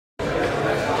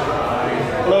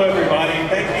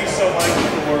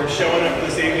showing up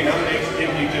this evening. I'm going to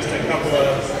give you just a couple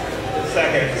of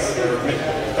seconds, or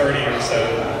 30 or so,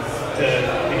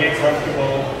 to get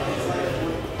comfortable.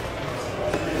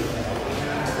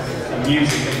 Some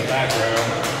music in the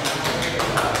background.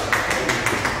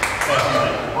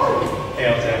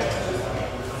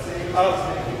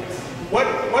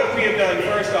 What we have done,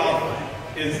 first off,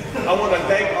 is I want to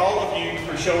thank all of you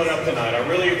for showing up tonight. I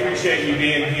really appreciate you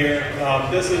being here.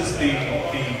 This is the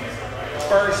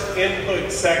first input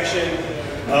section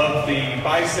of the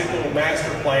bicycle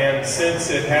master plan since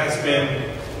it has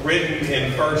been written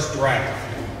in first draft.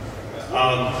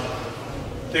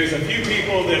 There's a few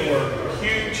people that were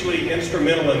hugely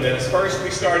instrumental in this. First, we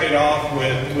started off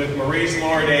with Maurice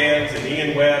Lordans and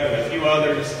Ian Webb and a few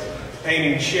others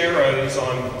painting sharrows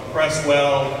on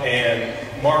Cresswell and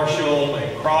Marshall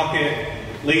and Crockett,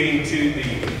 leading to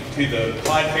the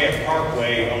Clyde Famp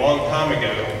Parkway a long time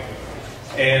ago.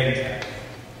 And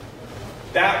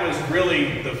that was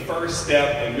really the first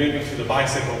step in moving to the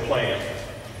bicycle plan.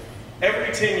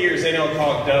 Every 10 years,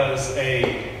 NLCOG does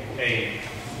a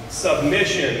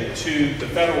submission to the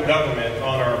federal government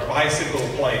on our bicycle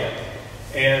plan.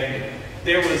 And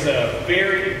there was a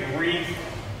very brief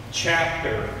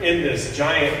chapter in this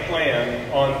giant plan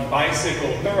on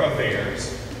bicycle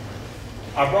thoroughfares.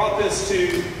 I brought this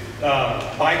to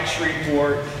Bike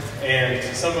Shreveport and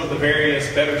to some of the various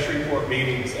Better Shreveport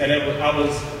meetings, and it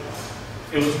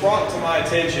was brought to my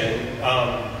attention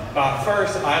by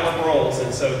first Isla Broyles,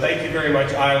 and so thank you very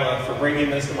much, Isla, for bringing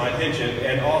this to my attention,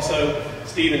 and also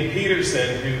Stephen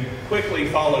Peterson, who quickly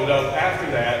followed up after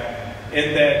that,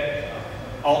 in that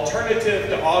alternative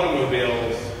to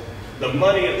automobiles, the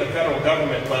money at the federal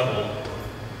government level,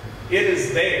 it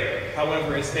is there.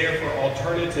 However, it's there for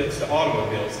alternatives to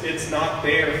automobiles. It's not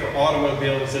there for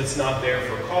automobiles, it's not there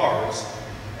for cars.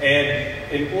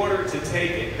 And in order to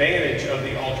take advantage of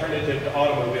the alternative to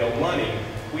automobile money,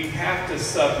 we have to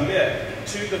submit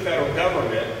to the federal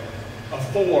government a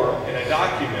form and a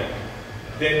document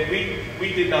that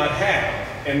we did not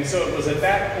have. And so it was at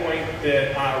that point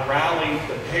that I rallied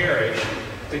the parish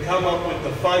to come up with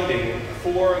the funding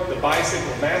for the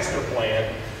bicycle master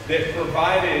plan that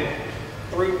provided,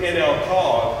 through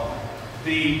NLCOG,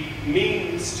 the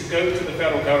means to go to the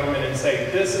federal government and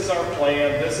say, this is our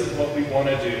plan, this is what we want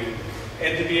to do,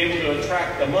 and to be able to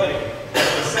attract the money. At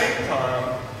the same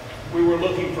time, we were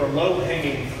looking for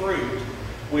low-hanging fruit,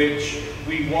 which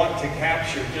we want to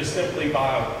capture just simply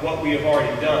by what we have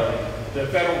already done. The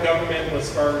federal government was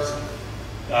first,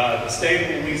 the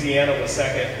state of Louisiana was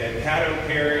second, then Caddo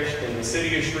Parish, then the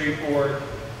city of Shreveport,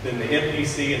 then the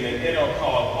MPC, and then NLCOG,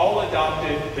 all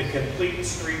adopted the complete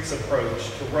streets approach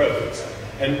to roads.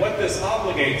 And what this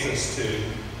obligates us to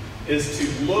is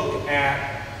to look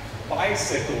at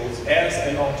bicycles as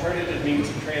an alternative means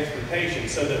of transportation,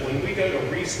 so that when we go to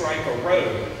restripe a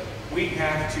road, we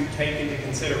have to take into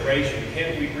consideration,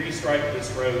 can we restripe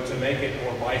this road to make it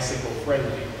more bicycle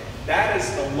friendly? That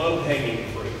is the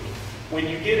low-hanging fruit. When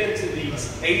you get into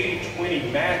these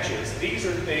 80-20 matches, these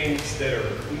are things that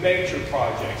are major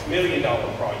projects,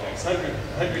 million-dollar projects,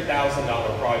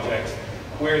 $100,000 projects,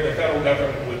 where the federal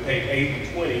government would pay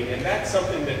 80-20, and that's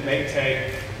something that may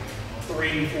take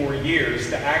 3-4 years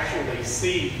to actually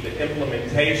see the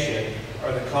implementation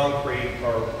or the concrete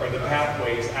or the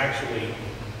pathways actually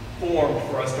formed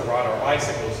for us to ride our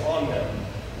bicycles on them.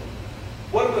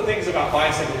 One of the things about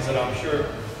bicycles that I'm sure,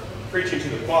 preaching to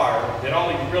the choir, that all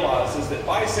of you realize is that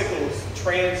bicycles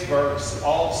transverse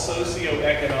all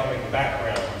socioeconomic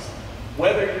backgrounds.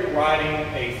 Whether you're riding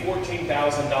a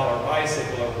 $14,000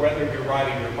 bicycle or whether you're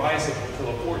riding your bicycle to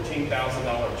a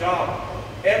 $14,000 job,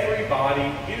 everybody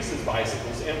uses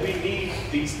bicycles, and we need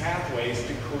these pathways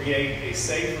to create a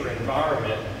safer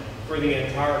environment for the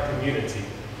entire community.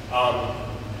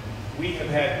 We have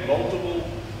had multiple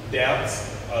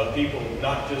deaths of people,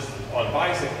 not just on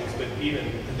bicycles, but even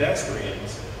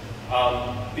pedestrians,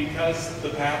 because the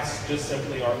paths just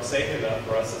simply aren't safe enough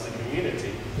for us as a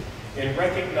community. In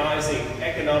recognizing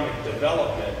economic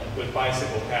development with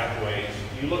bicycle pathways,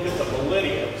 you look at the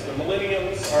millenniums. The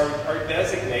millenniums are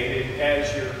designated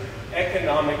as your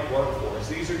economic workforce.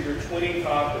 These are your 25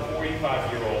 to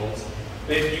 45-year-olds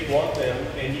that you want them,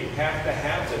 and you have to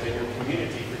have them in your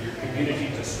community for your community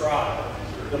to strive.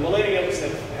 The millenniums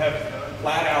have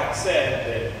flat out said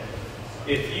that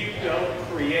if you don't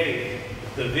create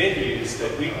the venues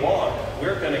that we want,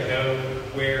 we're going to go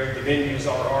where the venues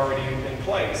are already in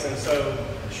place. And so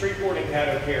Shreveport and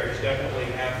Caddo Parish definitely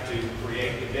have to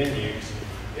create the venues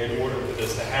in order for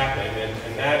this to happen.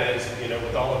 And that is, you know,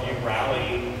 with all of you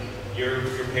rallying your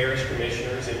parish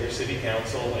commissioners and your city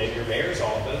council and your mayor's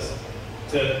office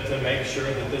to make sure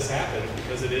that this happens,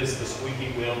 because it is the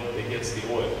squeaky wheel that gets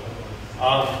the oil.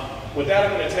 With that,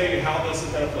 I'm going to tell you how this is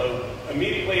going to flow.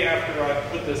 Immediately after I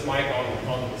put this mic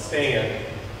on the stand,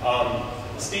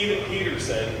 Stephen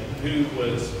Peterson, who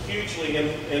was hugely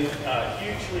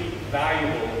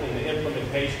valuable in the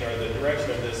implementation or the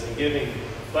direction of this, and giving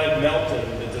Bud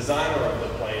Melton, the designer of the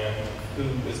plan, who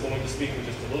is going to speak in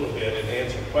just a little bit and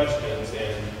answer questions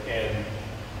and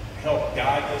help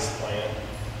guide this plan.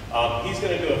 He's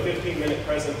going to do a 15-minute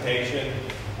presentation,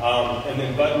 and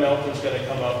then Bud Melton's going to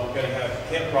come up. We're going to have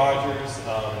Kent Rogers,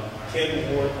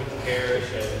 Ken Ward with the parish,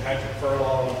 and Patrick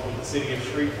Furlong with the city of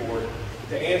Shreveport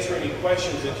to answer any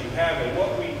questions that you have. And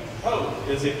what we hope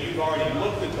is if you've already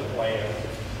looked at the plan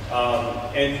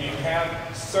and you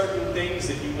have certain things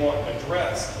that you want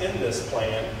addressed in this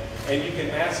plan, and you can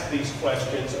ask these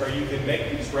questions or you can make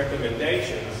these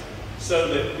recommendations, so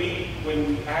that when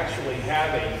we actually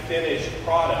have a finished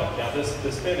product, now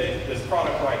this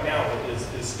product right now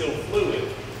is still fluid.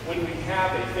 When we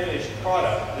have a finished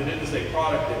product, that it is a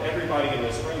product that everybody in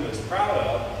this room is proud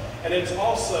of, and it's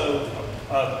also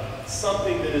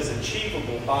something that is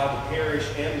achievable by the parish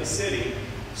and the city,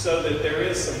 so that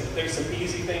there's some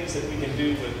easy things that we can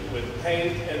do with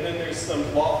paint, and then there's some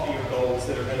loftier goals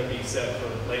that are going to be set for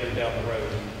later down the road.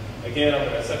 Again, I'm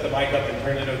going to set the mic up and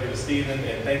turn it over to Stephen,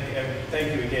 and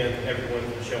thank you again,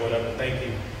 everyone, for showing up, and thank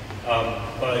you,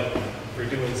 Bud, for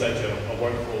doing such a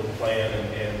wonderful plan,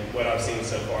 and what I've seen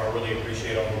so far. I really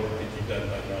appreciate all the work that you've done,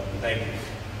 Bud Melton. Thank you.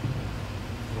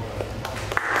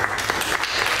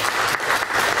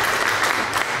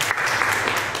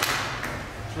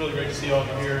 It's really great to see all of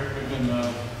you here. We've been,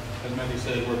 as Matthew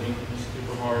said, working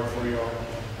super hard for y'all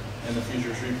in the future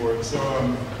of Shreveport. So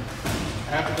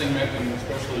I have to thank Matthew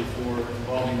especially for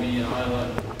involving me and Isla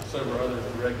and several others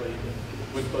directly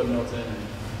with Bud Melton, and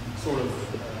sort of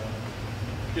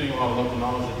getting a lot of local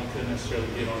knowledge that he couldn't necessarily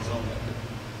get on his own.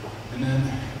 And then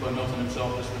Bud Melton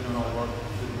himself, just for doing all the work,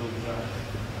 did a really good job.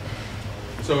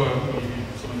 So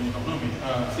some of you don't know me.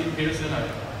 Stephen Peterson, I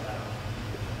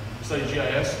studied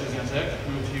GIS, Louisiana Tech,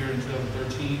 moved here in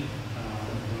 2013,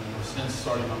 since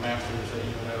starting my master's at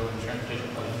UNO in transportation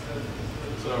planning.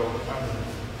 So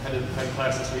I had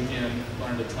class this weekend,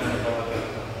 learned a ton about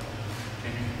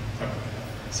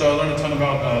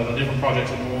the different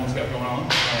projects that New Orleans got going on.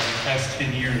 The past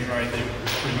 10 years, right, they've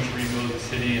pretty much rebuilt the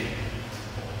city, and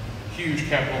huge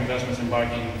capital investments in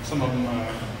biking. Some of them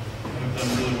have done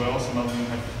really well, some of them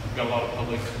have got a lot of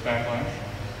public backlash.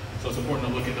 So it's important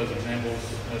to look at those examples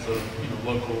as a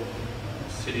local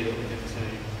city that we can say,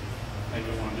 maybe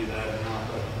we want to do that or not.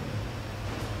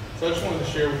 So I just wanted to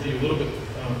share with you a little bit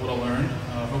of what I learned,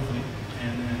 hopefully,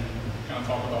 and then kind of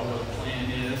talk about what the plan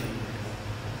is and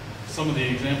some of the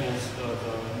examples of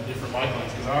different bike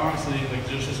lanes. Because I honestly,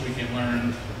 just this weekend,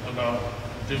 learned about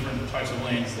different types of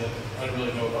lanes that I didn't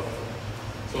really know about before.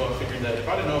 So I figured that if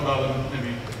I didn't know about them,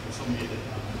 maybe some of you did.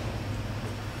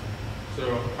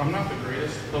 So I'm not the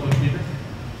greatest public speaker.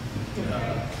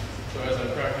 So as I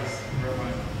practice throughout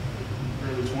my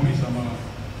early 20s, I'm gonna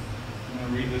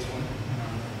read this one.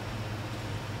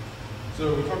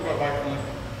 So we talk about bike-friendly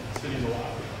cities a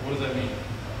lot. What does that mean?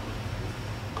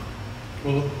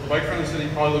 Well, a bike-friendly city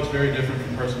probably looks very different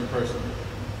from person to person.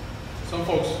 Some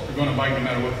folks are going to bike no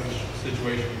matter what the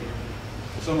situation.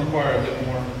 Some require a bit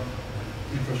more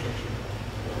infrastructure.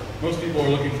 Most people are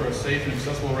looking for a safe and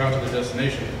accessible route to their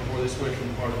destination before they switch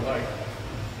from car to bike.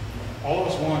 All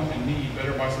of us want and need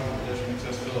better bicycle and pedestrian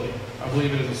accessibility. I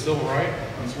believe it is a civil right,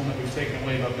 and it's one that we've taken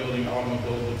away by building an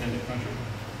automobile-dependent country.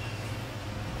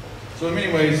 So in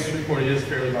many ways, Shreveport is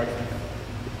fairly bike-friendly.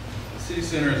 The city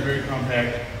center is very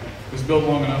compact. It was built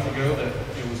long enough ago that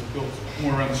it was built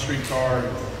more around the streetcar,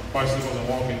 bicycles, and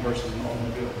walking versus an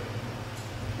automobile.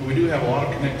 But we do have a lot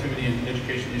of connectivity and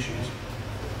education issues.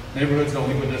 Neighborhoods don't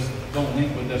link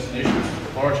with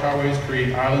destinations. Large highways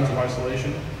create islands of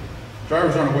isolation.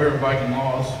 Drivers aren't aware of biking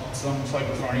laws. Some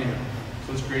cyclists aren't either.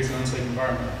 So this creates an unsafe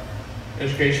environment.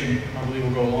 Education, I believe,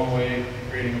 will go a long way in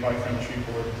creating a bike-friendly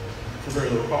Shreveport for very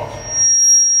little cost.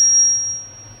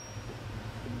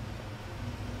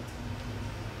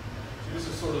 So this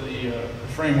is sort of the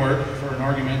framework for an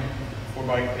argument for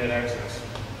bike-ped access,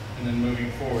 and then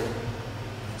moving forward.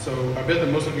 So I bet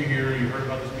that most of you here, you've heard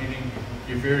about this meeting,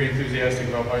 you're very enthusiastic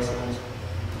about bicycles.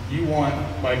 You want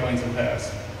bike lanes and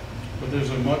paths, but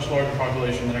there's a much larger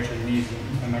population that actually needs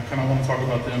them, and I kind of want to talk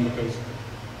about them because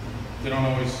they don't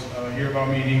always hear about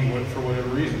meeting for whatever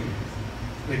reason.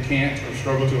 They can't or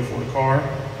struggle to afford a car,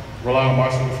 rely on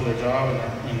bicycles for their job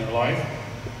and their life.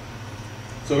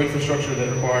 So infrastructure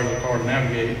that requires a car to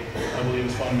navigate, I believe,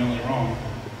 is fundamentally wrong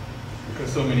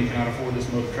because so many cannot afford this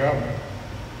mode of travel.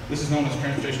 This is known as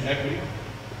transportation equity,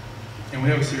 and we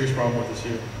have a serious problem with this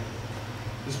here.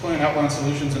 This plan outlines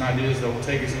solutions and ideas that will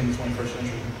take us into the 21st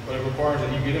century, but it requires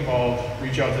that you get involved,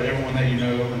 reach out to everyone that you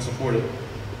know, and support it.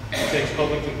 It takes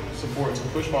public support to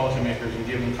push policymakers and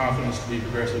give them confidence to be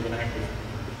progressive and active.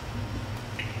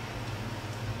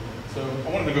 So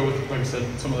I wanted to go with, like I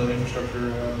said, some of the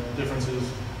infrastructure differences.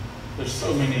 There's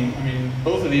so many. I mean,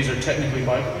 both of these are technically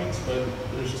bike lanes, but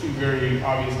there's two very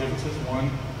obvious differences. One,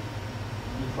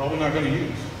 you're probably not going to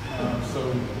use.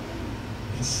 So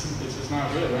it's just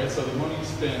not good, right? So the money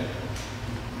spent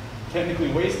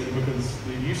technically wasted because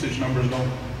the usage numbers don't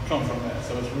come from that.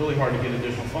 So it's really hard to get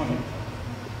additional funding.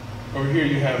 Over here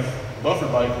you have a buffer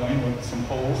bike lane with some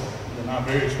poles. They're not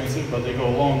very expensive, but they go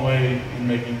a long way in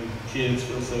making kids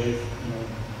feel safe, you know,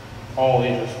 all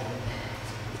ages.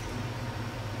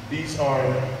 These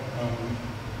are,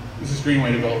 this is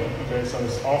greenway development, okay, so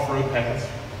it's off-road paths.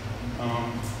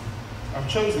 I've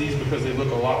chose these because they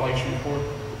look a lot like Shreveport.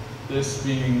 This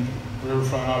being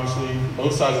riverfront, obviously,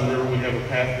 both sides of the river we have a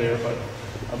path there, but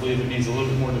I believe it needs a little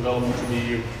bit more development to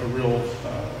be a real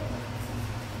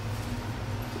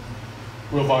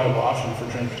viable option for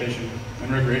transportation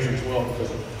and recreation as well because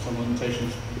of some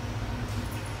limitations.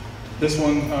 This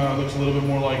one looks a little bit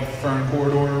more like Fern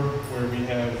Corridor, where we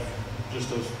have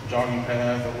just a jogging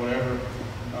path or whatever.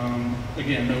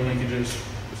 Again, no linkages,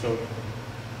 so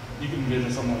you can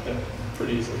envision something like that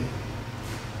pretty easily.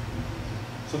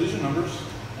 So these are numbers,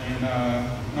 and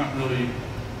not really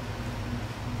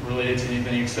related to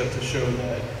anything except to show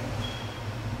that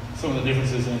some of the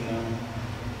differences in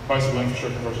bicycle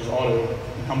infrastructure versus auto,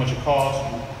 and how much it costs,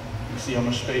 and you see how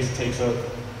much space it takes up.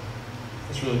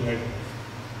 It's really great.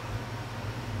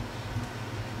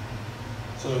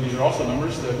 So these are also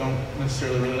numbers that don't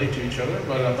necessarily relate to each other,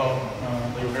 but I thought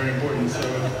they were very important. So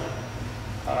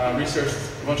I researched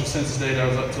a bunch of census data. I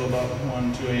was up till about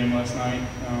 1, 2 a.m. last night.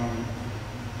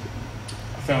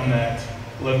 I found that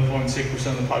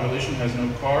 11.6% of the population has no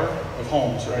car of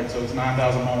homes, right? So it's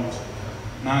 9,000 homes,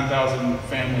 9,000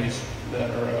 families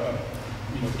that are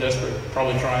desperate,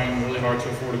 probably trying really hard to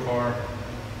afford a car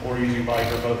or using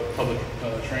bike or public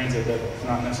transit that's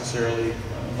not necessarily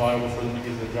viable for them to get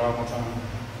to their job on time.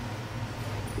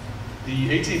 The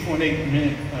 18.8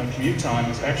 minute commute time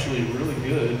is actually really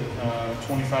good.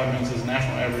 25 minutes is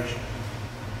national average.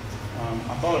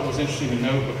 I thought it was interesting to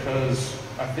note because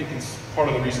I think it's part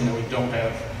of the reason that we don't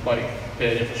have bike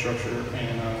bed infrastructure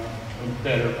and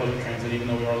better public transit, even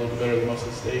though we are a little bit better than most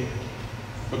of the state.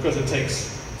 Because it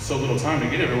takes so little time to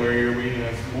get everywhere here, we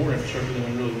have more infrastructure than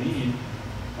we really need.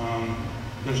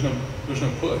 There's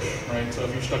no push, right? So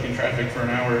if you're stuck in traffic for an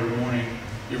hour every morning,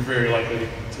 you're very likely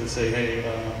to say, hey,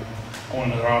 I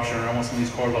want another option, or I want some of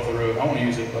these cars off the road. I want to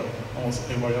use it, but I want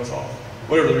everybody else off.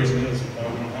 Whatever the reason is, we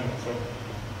don't have it. So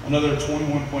another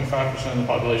 21.5% of the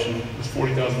population is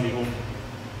 40,000 people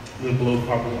live below the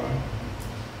poverty line.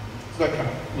 So that kind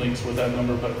of links with that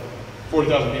number, but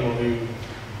 40,000 people who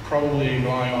probably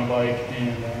relying on a bike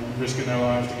and risking their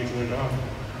lives to get to their job.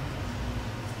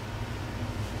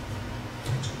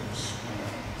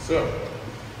 So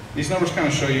these numbers kind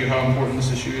of show you how important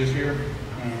this issue is here.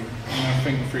 And I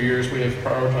think for years we have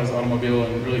prioritized the automobile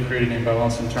and really created an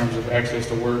imbalance in terms of access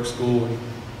to work, school,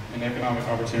 and economic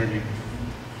opportunity.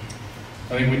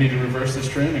 I think we need to reverse this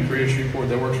trend and create a Shreveport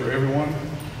that works for everyone,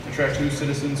 attracts new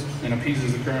citizens, and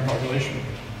appeases the current population.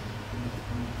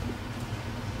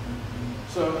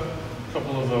 So a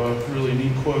couple of really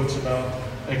neat quotes about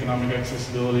economic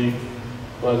accessibility.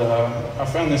 But I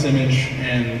found this image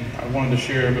and I wanted to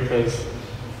share it because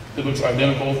it looks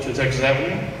identical to Texas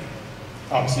Avenue.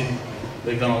 Obviously,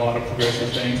 they've done a lot of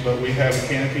progressive things, but we have a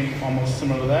canopy almost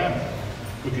similar to that.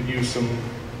 We could use some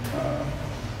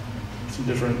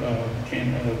different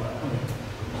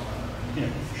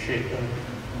shape.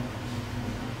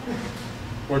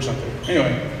 Word something.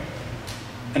 Anyway,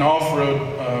 an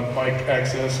off-road bike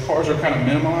access. Cars are kind of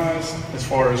minimalized as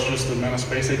far as just the amount of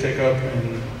space they take up,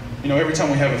 and every time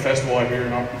we have a festival out here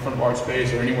in front of Art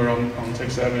Space or anywhere on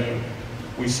Texas Avenue,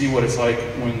 we see what it's like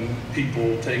when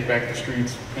people take back the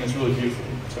streets, and it's really beautiful.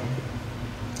 So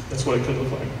that's what it could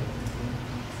look like.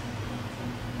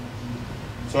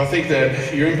 So I think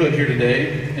that your input here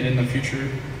today and in the future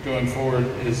going forward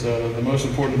is the most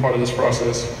important part of this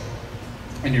process,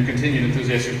 and your continued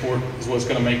enthusiastic support is what's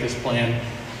going to make this plan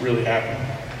really happen.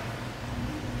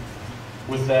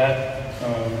 With that,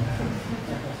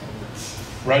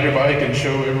 ride your bike and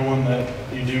show everyone that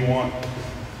you do want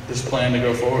this plan to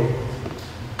go forward.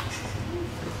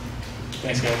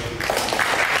 Thanks, guys.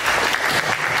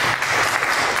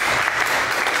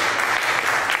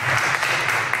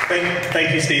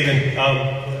 Thank you, Stephen.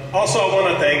 Also, I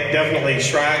want to thank definitely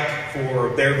SRAC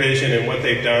for their vision and what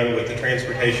they've done with the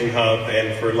Transportation Hub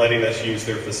and for letting us use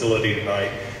their facility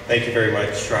tonight. Thank you very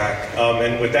much, SRAC.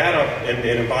 And with that, and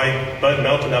invite Bud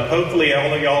Melton up. Hopefully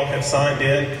all of y'all have signed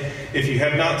in. If you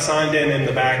have not signed in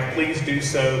the back, please do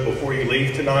so before you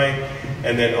leave tonight.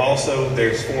 And then also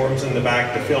there's forms in the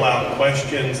back to fill out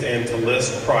questions and to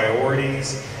list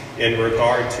priorities in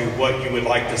regard to what you would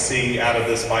like to see out of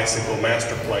this bicycle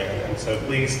master plan. And so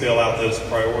please fill out those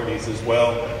priorities as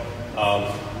well.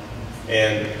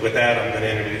 And with that, I'm going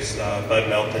to introduce Bud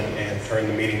Melton and turn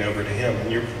the meeting over to him.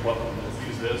 And you're welcome to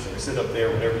use this or sit up there,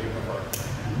 whatever you prefer.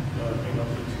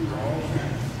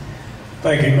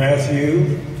 Thank you,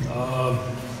 Matthew.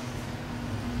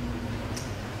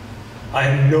 I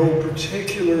have no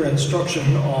particular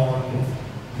instruction on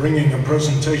bringing a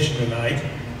presentation tonight,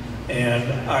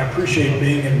 and I appreciate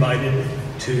being invited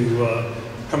to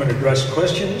come and address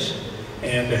questions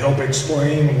and to help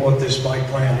explain what this bike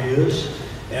plan is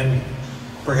and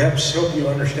perhaps help you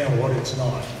understand what it's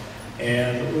not.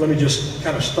 And let me just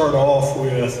kind of start off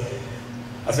with,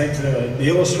 I think the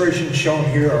illustrations shown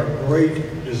here are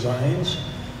great designs.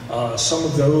 Some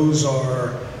of those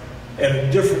are at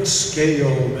a different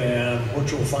scale than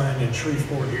what you'll find in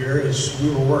Shreveport here. As we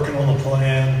were working on the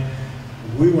plan,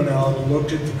 we went out and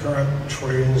looked at the current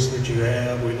trails that you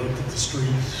have. We looked at the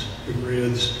streets, the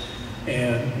grids,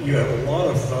 and you have a lot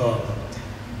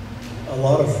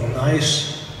of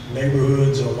nice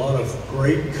neighborhoods, a lot of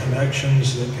great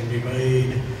connections that can be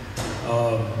made.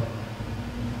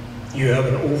 You have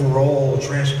an overall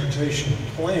transportation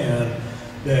plan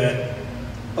that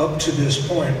up to this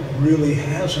point really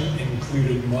hasn't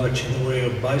included much in the way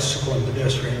of bicycle and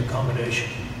pedestrian accommodation.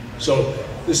 So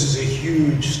this is a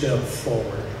huge step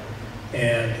forward,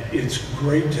 and it's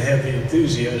great to have the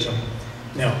enthusiasm.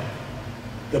 Now,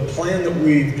 the plan that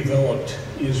we've developed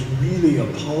is really a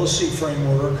policy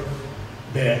framework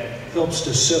that helps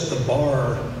to set the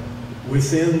bar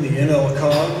within the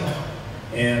NLCOG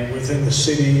and within the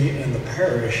city and the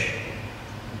parish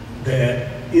that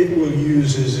it will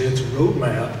use as its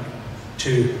roadmap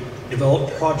to develop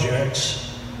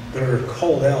projects that are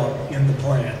called out in the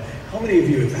plan. How many of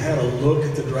you have had a look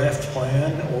at the draft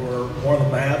plan or one of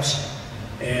the maps?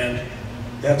 And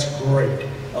that's great.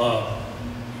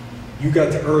 You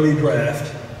got the early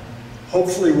draft.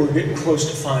 Hopefully we're getting close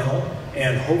to final,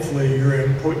 and hopefully your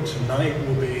input tonight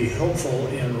will be helpful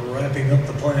in wrapping up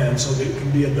the plan so that it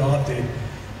can be adopted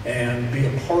and be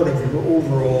a part of your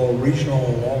overall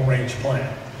regional long-range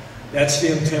plan. That's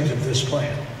the intent of this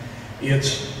plan.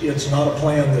 It's not a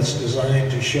plan that's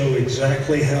designed to show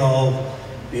exactly how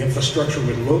the infrastructure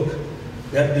would look.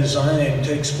 That design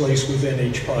takes place within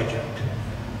each project.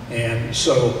 And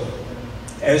so,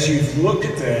 as you've looked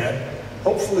at that,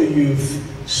 hopefully you've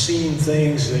seen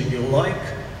things that you like,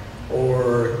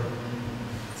 or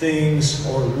things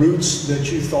or routes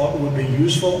that you thought would be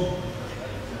useful.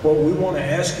 What we want to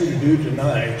ask you to do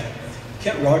tonight,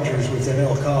 Kent Rogers with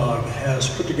NLCOG has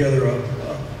put together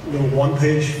a little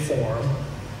one-page form.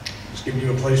 It's giving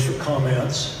you a place for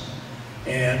comments.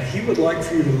 And he would like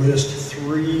for you to list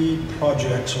 3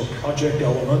 projects or project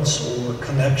elements or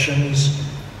connections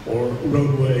or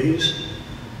roadways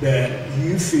that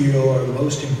you feel are the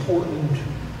most important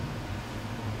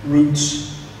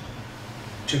routes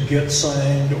to get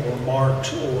signed or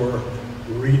marked or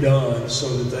redone so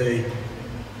that they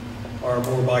are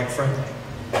more bike friendly.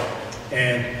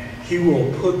 And he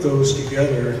will put those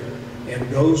together, and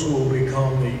those will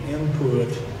become the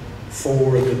input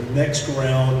for the next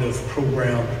round of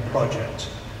programmed projects.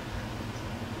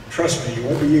 Trust me, you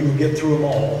won't be able to get through them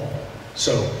all.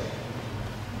 So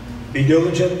be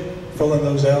diligent, filling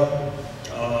those out,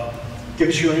 give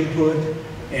us your input,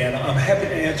 and I'm happy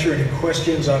to answer any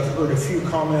questions. I've heard a few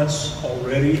comments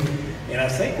already, and I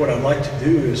think what I'd like to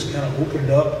do is kind of open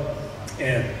it up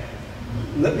and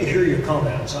let me hear your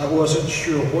comments. I wasn't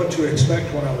sure what to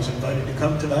expect when I was invited to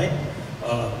come tonight.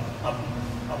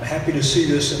 I'm happy to see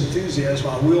this enthusiasm.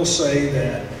 I will say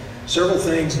that several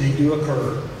things need to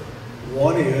occur.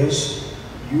 One is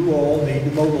you all need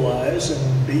to mobilize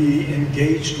and be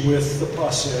engaged with the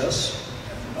process.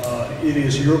 It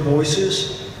is your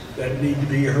voices that need to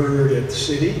be heard at the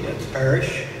city, at the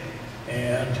parish,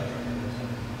 and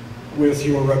with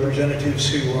your representatives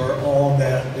who are on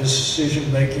that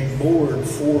decision-making board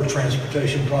for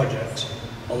transportation projects.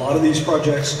 A lot of these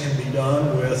projects can be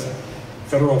done with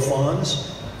federal funds.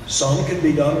 Some can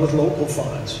be done with local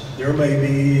funds. There may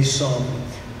be some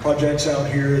projects out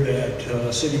here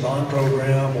that city bond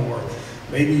program or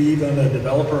Maybe even a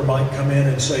developer might come in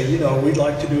and say, you know, we'd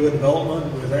like to do a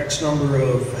development with X number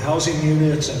of housing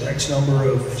units and X number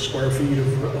of square feet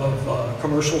of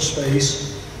commercial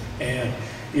space, and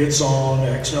it's on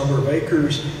X number of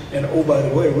acres. And oh, by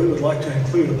the way, we would like to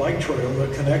include a bike trail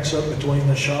that connects up between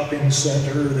the shopping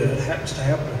center that happens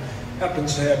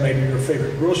to have maybe your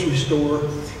favorite grocery store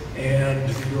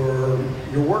and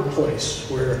your workplace,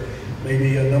 where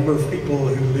maybe a number of people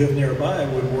who live nearby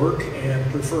would work and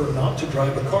prefer not to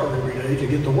drive a car every day to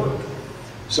get to work.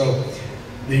 So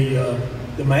the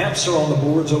maps are on the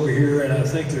boards over here, and I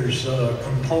think there's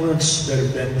components that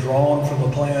have been drawn from the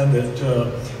plan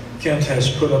that Kent has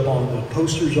put up on the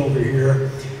posters over here.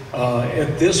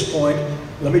 At this point,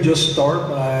 let me just start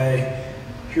by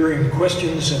hearing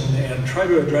questions and try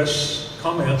to address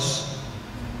comments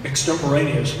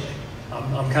extemporaneously.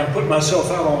 I'm kind of putting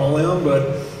myself out on a limb,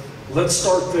 but let's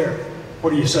start there.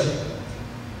 What do you say?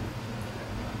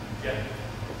 Yeah.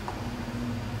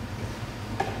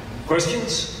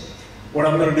 Questions? What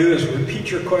I'm going to do is repeat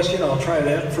your question. I'll try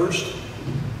that first. You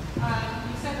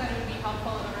said that it would be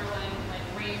helpful if everyone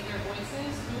raise their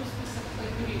voices. Who specifically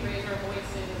could we raise our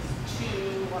voices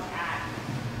to or at?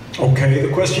 Okay,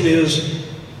 the question is,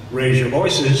 raise your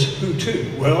voices, who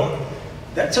to? Well,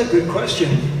 that's a good question.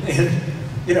 And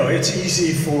you know, it's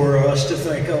easy for us to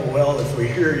think, oh, well, if we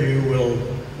hear you,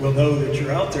 we'll know that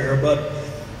you're out there. But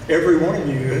every one of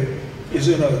you is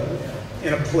in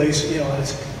a place, you know,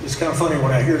 it's kind of funny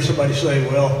when I hear somebody say,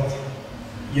 well,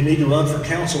 you need to run for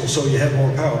council so you have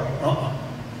more power.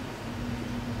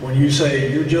 When you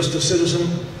say you're just a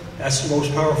citizen, that's the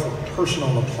most powerful person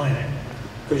on the planet,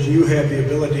 because you have the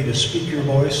ability to speak your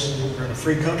voice. We're in a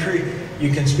free country.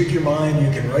 You can speak your mind.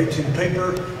 You can write to the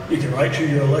paper. You can write to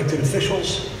your elected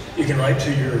officials. You can write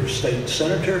to your state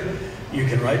senator. You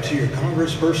can write to your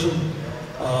congressperson.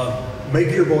 Make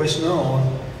your voice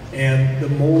known, and the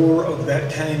more of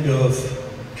that kind of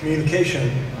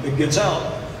communication that gets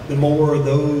out, the more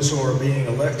those who are being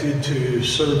elected to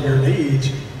serve your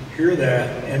needs hear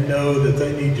that and know that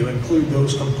they need to include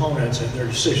those components in their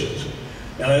decisions.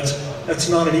 Now that's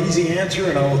not an easy answer,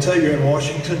 and I will tell you, in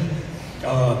Washington,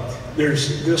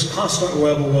 there's this constant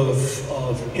level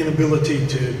of inability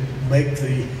to make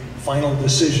the final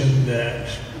decision that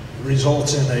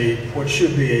results in what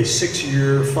should be a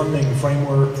 6-year funding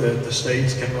framework that the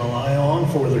states can rely on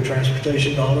for their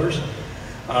transportation dollars.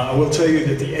 I will tell you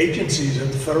that the agencies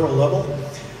at the federal level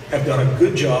have done a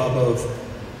good job of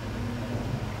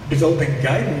developing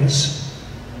guidance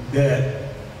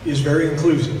that is very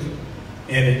inclusive.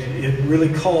 And it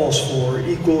really calls for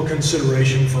equal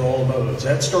consideration for all modes.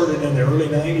 That started in the early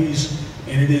 90s,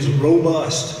 and it is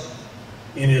robust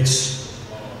in its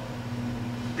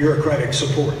bureaucratic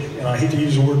support. And I hate to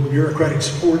use the word bureaucratic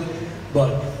support,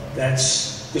 but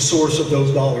that's the source of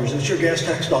those dollars. It's your gas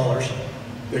tax dollars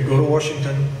that go to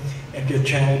Washington and get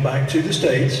channeled back to the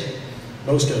states,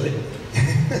 most of it,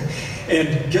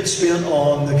 and get spent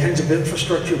on the kinds of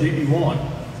infrastructure that you want.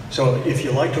 So if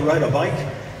you like to ride a bike,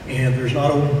 and there's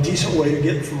not a decent way to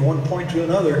get from one point to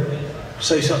another,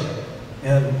 say something.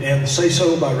 And say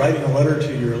so by writing a letter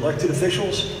to your elected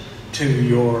officials, to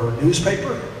your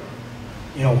newspaper,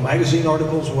 you know, magazine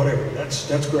articles, whatever.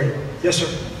 That's great. Yes, sir?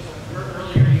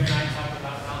 Earlier, you and I talked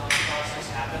about how this process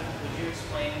happened. Would you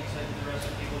explain to the rest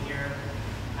of the people here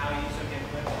how you took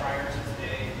input prior to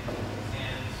today,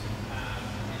 and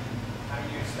how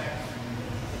you expect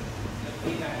the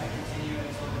feedback to continue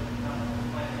until the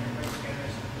plan you're putting together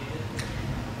is completed?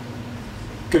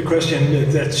 Good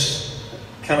question. That's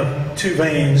kind of two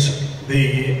veins.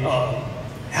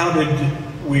 How did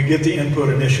we get the input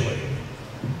initially?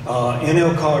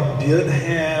 NLCOG did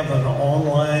have an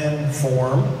online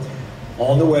form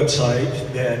on the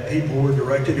website that people were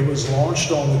directed. It was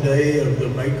launched on the day of the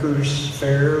Makers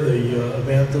Fair, the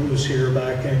event that was here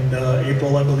back in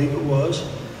April, I believe it was.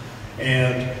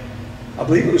 And I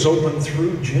believe it was open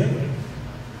through June.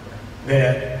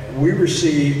 That we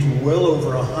received well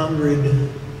over 100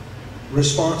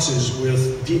 responses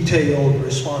with detailed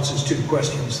responses to the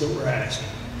questions that were asked.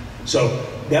 So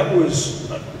that was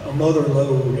a mother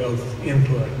load of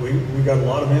input. We got a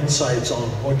lot of insights on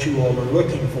what you all are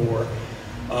looking for.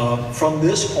 From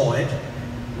this point,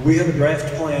 we have a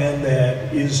draft plan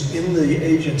that is in the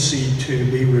agency to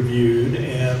be reviewed,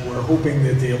 and we're hoping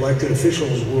that the elected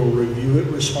officials will review it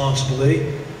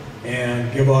responsibly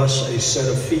and give us a set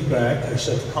of feedback, a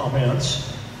set of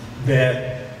comments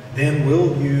that then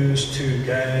we'll use to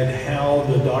guide how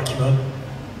the document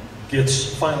gets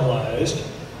finalized.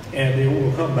 And it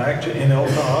will come back to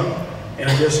NLCOG, and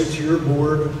I guess it's your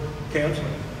board, Kent,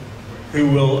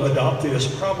 who will adopt this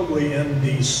probably in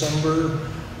December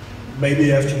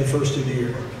maybe after the first of the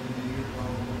year.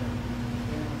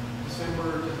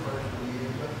 December to the first of the year.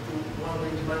 But one of the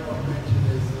things you might want to mention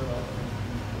is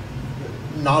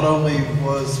not only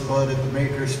was Bud at the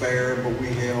Makers Fair, but we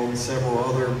held several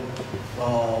other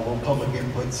little public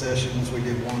input sessions. We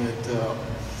did one at,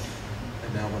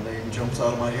 and now my name jumps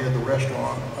out of my head, the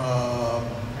restaurant,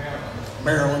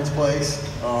 Maryland's Place.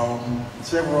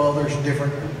 Several others,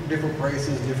 different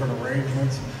prices, different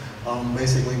arrangements.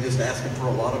 Basically just asking for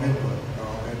a lot of input.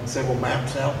 And several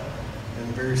maps out and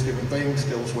various different things.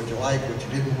 Tell us what you like, what you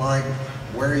didn't like,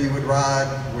 where you would ride,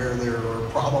 where there are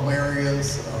problem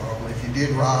areas. If you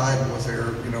did ride, was there,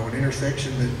 an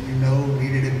intersection that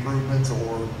needed improvements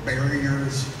or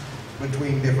barriers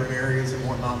between different areas and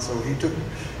whatnot. So he took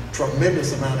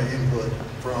tremendous amount of input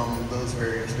from those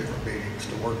various different meetings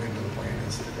to work into the plan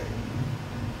as today.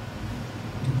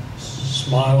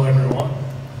 Smile, everyone.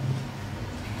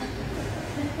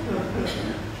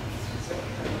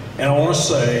 And I want to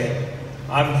say,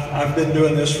 I've been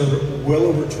doing this for well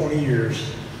over 20 years,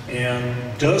 and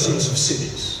dozens of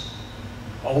cities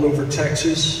all over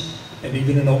Texas and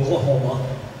even in Oklahoma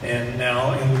and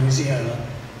now in Louisiana.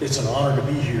 It's an honor to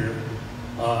be here.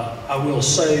 I will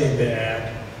say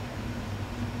that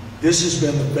this has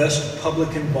been the best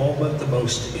public involvement, the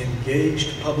most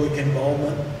engaged public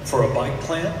involvement for a bike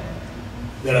plan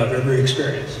that I've ever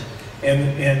experienced.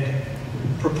 And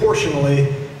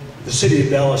proportionally, the city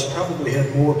of Dallas probably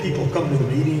had more people come to the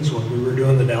meetings when we were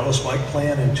doing the Dallas Bike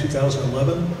Plan in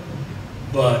 2011,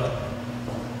 but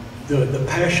the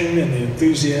passion and the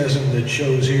enthusiasm that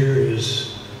shows here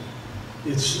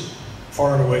it's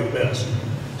far and away the best.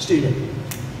 Stephen.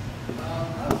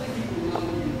 I don't think people know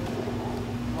you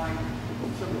like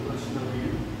some of us know you.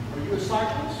 Are you a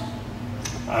cyclist?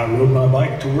 I rode my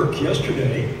bike to work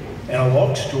yesterday, and I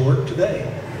walked to work today.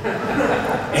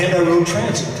 And I rode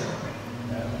transit.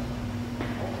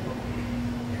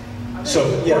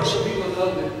 So, yes. Most people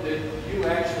know that you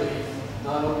actually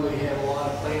not only have a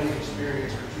lot of planning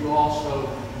experience, but you also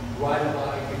ride a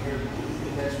bike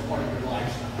and that's part of your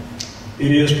lifestyle.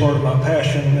 It is part of my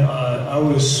passion. I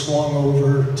was swung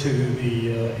over to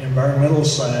the environmental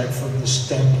side from the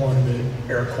standpoint of the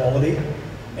air quality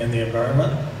and the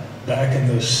environment back in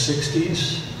the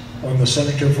 60s when the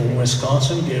senator from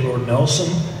Wisconsin, Gaylord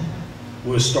Nelson,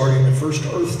 was starting the first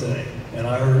Earth Day. And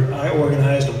I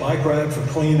organized a bike ride for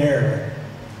clean air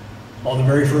on the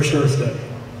very first Earth Day.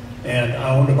 And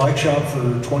I owned a bike shop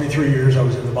for 23 years. I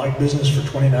was in the bike business for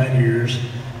 29 years.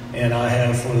 And I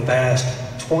have, for the past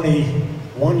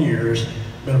 21 years,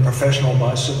 been a professional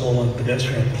bicycle and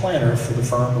pedestrian planner for the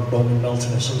firm of Bowman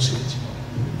Melton Associates.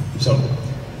 So,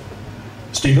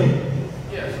 Stephen?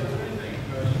 Yes, so is there anything, you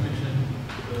mentioned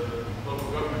the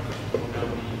local government will now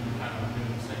be kind of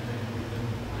doing the same thing we've been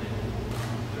planning. Is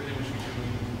there anything we should be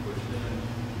doing to push them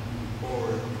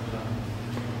forward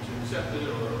to accept it,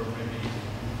 or maybe,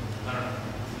 I don't know.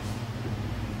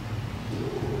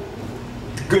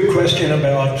 Good question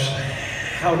about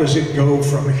how does it go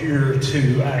from here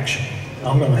to action.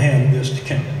 I'm going to hand this to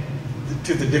Ken.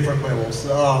 To the different levels.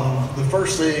 The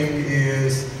first thing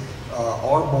is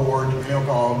our board,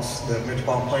 MLCOGS, the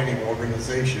Metropolitan Planning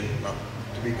Organization, not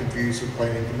to be confused with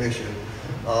Planning Commission,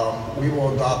 we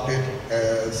will adopt it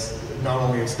as not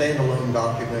only a standalone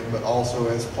document, but also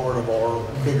as part of our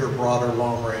bigger, broader,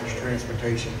 long-range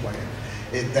transportation plan.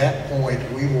 At that point,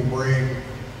 we will bring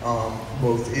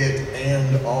both it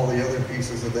and all the other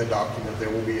pieces of that document. There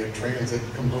will be a transit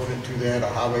component to that, a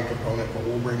highway component, but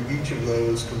we'll bring each of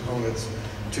those components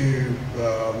to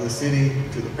the city,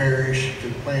 to the parish, to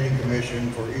the planning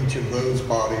commission, for each of those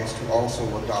bodies to also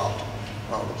adopt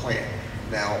the plan.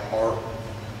 Now, our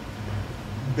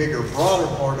bigger, broader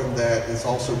part of that is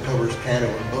also covers Caddo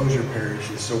and Bossier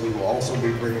parishes, so we will also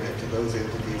be bringing it to those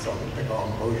entities on the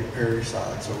Bossier parish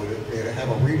side. So it'll have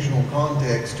a regional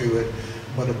context to it,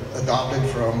 but adopted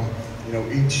from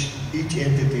each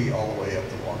entity all the way up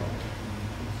to one.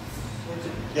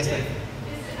 Yes, ma'am.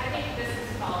 I think this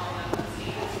is following up on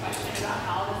Steve's question about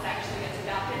how this actually gets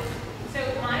adopted. So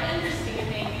my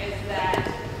understanding is that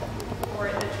for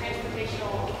the Transportation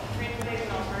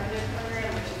Alternative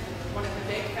Program, which is one of the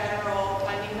big federal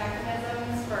funding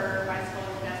mechanisms for bicycle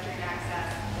and pedestrian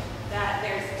access, that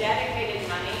there's dedicated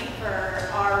money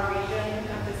for our region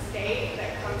of the state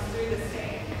that comes through the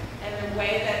state. And the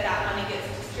way that that money gets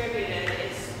distributed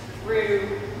is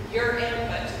through your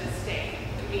input to the state. I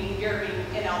mean, your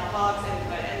MLCOGS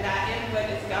input, and that input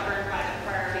is governed by the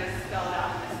priorities spelled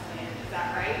out in this plan. Is that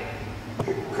right?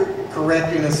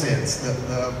 Correct in a sense.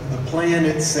 The plan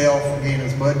itself, again,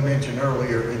 as Bud mentioned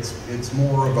earlier, it's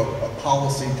more of a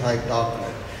policy type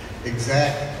document.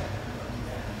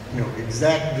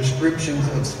 exact descriptions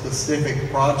of specific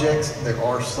projects. There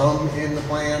are some in the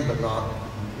plan, but not,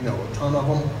 a ton of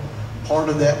them. Part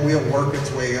of that will work its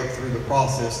way up through the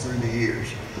process through the years.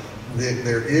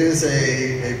 There is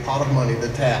a pot of money, the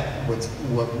TAP,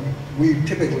 what we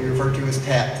typically refer to as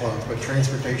TAP funds, but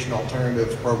Transportation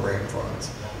Alternatives Program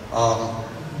funds.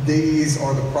 These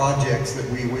are the projects that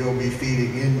we will be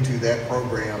feeding into that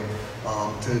program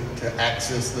to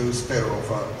access those federal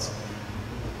funds.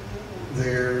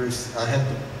 I have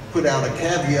to put out a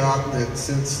caveat that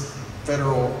since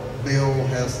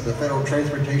the federal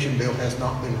transportation bill has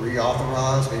not been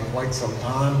reauthorized in quite some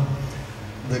time,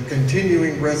 the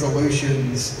continuing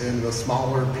resolutions in the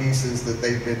smaller pieces that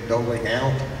they've been doling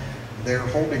out, they're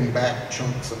holding back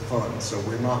chunks of funds, so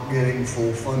we're not getting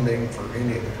full funding for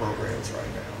any of the programs right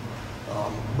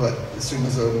now. But as soon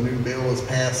as a new bill is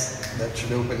passed, that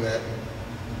should open that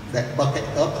bucket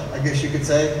up, I guess you could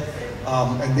say.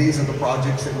 And these are the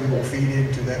projects that we will feed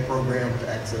into that program to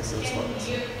access those funds.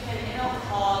 Can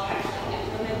NLCOG actually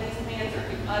implement these plans, or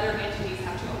do other entities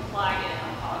have to apply to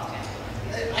NLCOG to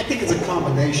implement these? I think it's a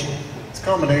combination. It's a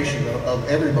combination of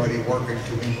everybody working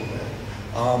to implement.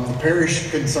 The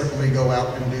parish can certainly go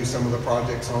out and do some of the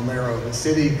projects on their own. The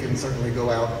city can certainly go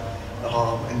out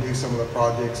and do some of the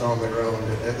projects on their own.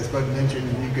 As Bud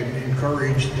mentioned, you can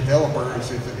encourage developers,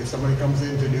 if somebody comes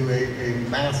in to do a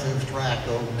massive tract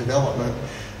of development,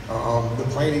 the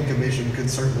Planning Commission could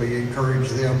certainly encourage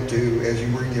them to, as you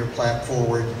bring your plat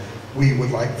forward, we would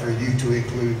like for you to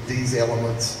include these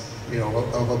elements,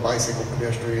 of a bicycle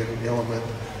pedestrian element,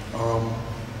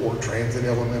 or transit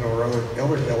element, or other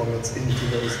elements into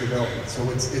those developments. So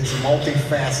it's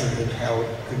multifaceted how it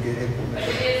could get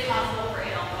implemented. But it is possible for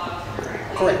NLCOG to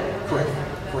directly. Correct.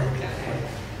 Okay.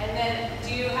 And then, do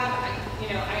you have, I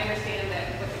understand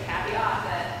that with the caveat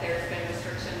that there's been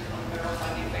restrictions on federal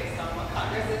funding based on what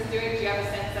Congress is doing. Do you have a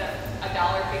sense of a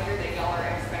dollar figure that y'all are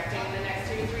expecting in the next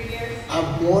 2 to 3 years? I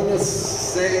want to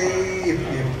say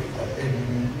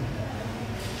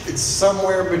it's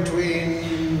somewhere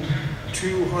between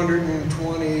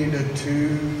 220 to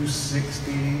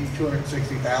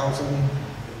 260,000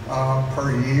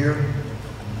 per year.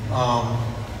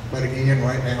 But again,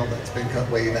 right now that's been cut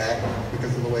way back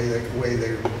because of the way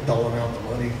they're doling out the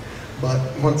money. But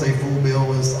once a full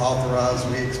bill is authorized,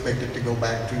 we expect it to go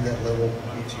back to that level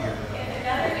each year. If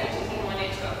another entity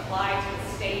wanted to apply to the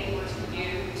state or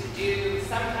to do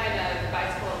some kind of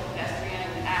bicycle and pedestrian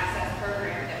access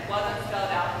program that wasn't spelled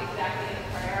out exactly in the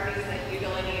priorities that you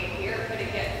delineate here, could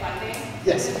it get funding?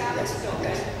 Yes. Does that Yes. still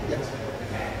Yes. good? Yes.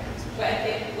 Okay. But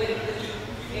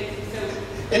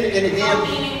And again, how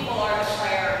meaningful are the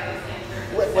priorities in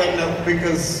terms of? well, no,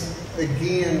 because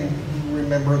again,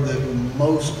 remember that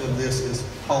most of this is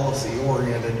policy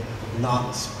oriented,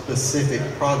 not specific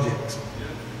projects.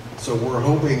 So we're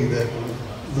hoping that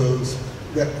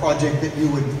that project that you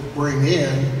would bring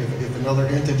in, if another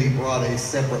entity brought a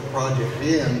separate project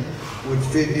in, would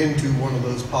fit into one of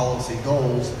those policy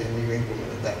goals and you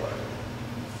implement it that way.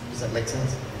 Does that make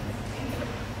sense?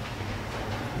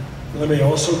 Let me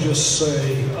also just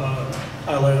say,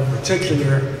 Isla in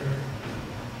particular,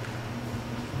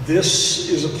 this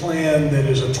is a plan that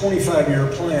is a 25-year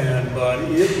plan, but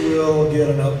it will get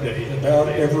an update about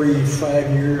every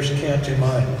 5 years, can't you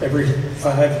mind? Every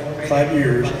five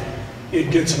years,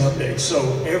 it gets an update.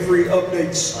 So every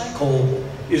update cycle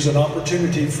is an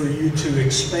opportunity for you to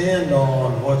expand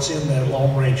on what's in that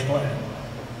long-range plan.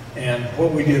 And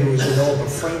what we did was develop a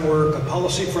framework, a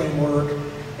policy framework,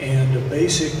 and a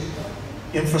basic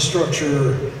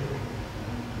infrastructure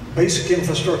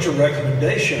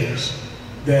recommendations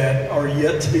that are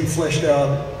yet to be fleshed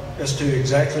out as to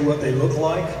exactly what they look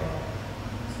like,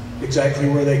 exactly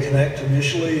where they connect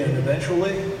initially and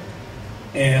eventually,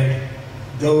 and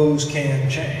those can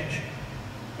change.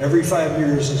 Every 5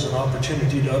 years is an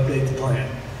opportunity to update the plan.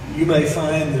 You may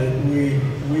find that we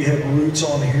have routes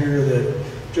on here that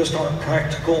just aren't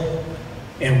practical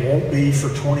and won't be for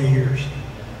 20 years.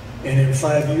 And in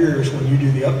 5 years, when you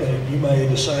do the update, you may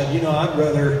decide, I'd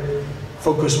rather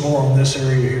focus more on this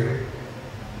area here.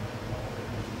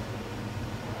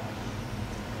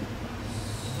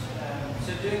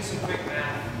 So doing some quick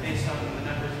math based on the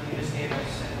numbers you just gave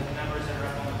us and the numbers that are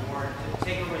up on the board, to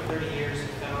take over 30 years of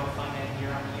federal funding year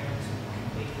on year to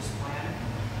complete this plan.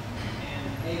 And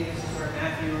maybe this is where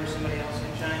Matthew or somebody else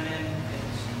can chime in.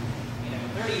 Is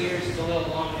 30 years is a little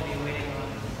long to be waiting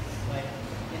on,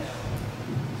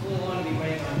 it's a little long to be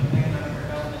waiting on economic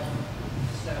development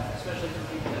stuff, especially for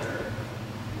people that are,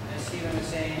 as Stephen was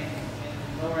saying, in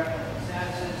lower economic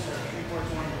statuses or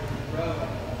Shreveport's wanting to grow.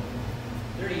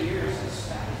 30 years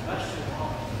is much too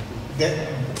long.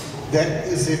 That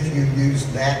is if you use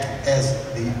that as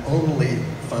the only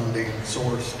funding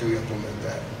source to implement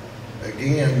that.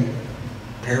 Again,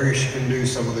 parish can do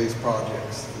some of these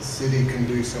projects. The city can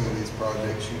do some of these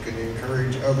projects. You can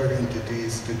encourage other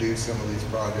entities to do some of these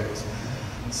projects.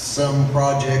 Some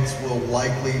projects will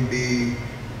likely be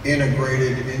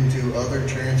integrated into other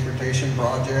transportation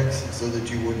projects so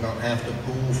that you would not have to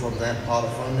pull from that pot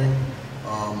of funding.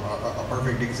 A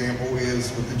perfect example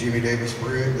is with the Jimmy Davis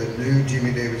Bridge. The new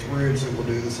Jimmy Davis Bridge that will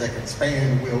do the second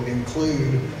span will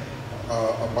include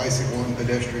a bicycle and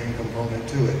pedestrian component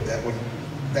to it. That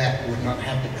would not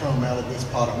have to come out of this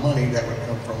pot of money. That would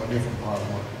come from a different pot of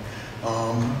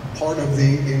money. Part of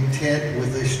the intent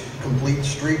with this Complete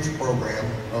Streets program,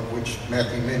 of which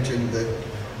Matthew mentioned that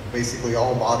basically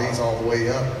all bodies all the way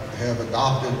up have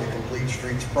adopted the Complete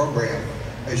Streets program.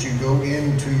 As you go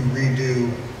in to redo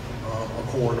a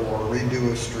corridor or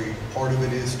redo a street, part of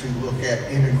it is to look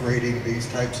at integrating these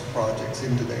types of projects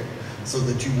into there so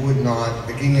that you would not,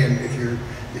 again, if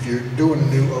you're doing a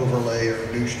new overlay or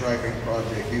a new striping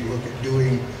project, you look at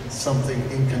doing something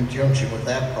in conjunction with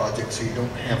that project so you don't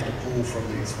have to pull from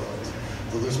these funds.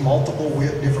 So there's multiple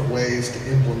different ways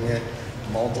to implement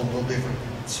multiple different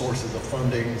sources of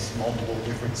fundings, multiple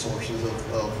different sources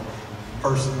of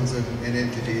persons and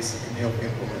entities that can help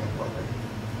implement a program.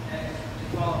 And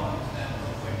to follow on to that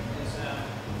real quick is,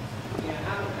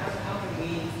 how can we,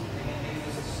 again, maybe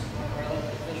this is one of our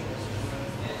elected officials,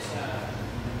 is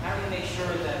how do we make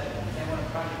sure that when a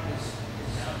project is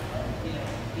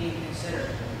being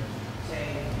considered,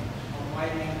 say,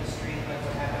 widening the street like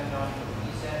what happened on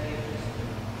East Avenue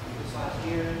this last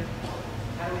year,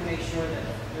 how do we make sure that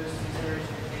those considerations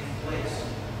are taking place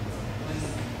when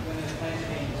the plans are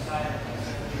being decided?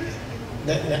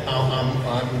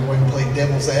 I'm going to play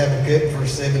devil's advocate for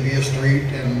 70th Street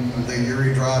and the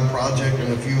Uri Drive project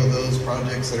and a few of those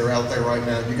projects that are out there right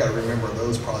now. You got to remember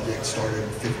those projects started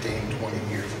 15, 20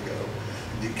 years ago.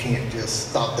 You can't just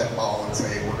stop that ball and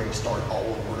say, we're going to start all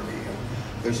over again.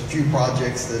 There's a few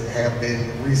projects that have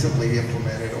been recently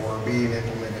implemented or are being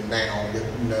implemented now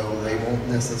that no, they won't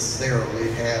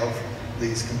necessarily have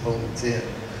these components in.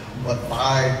 But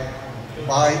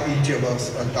by each of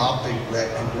us adopting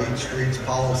that Complete Streets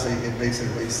policy, it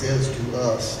basically says to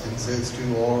us and says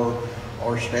to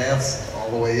our staffs all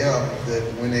the way up that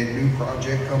when a new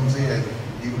project comes in,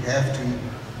 you have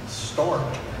to start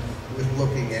with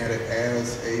looking at it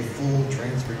as a full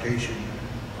transportation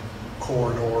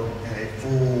corridor and a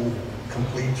full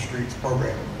Complete Streets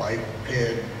program, bike,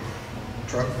 ped,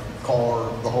 truck, car,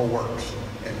 the whole works,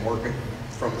 and work it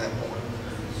from that point.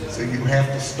 So you have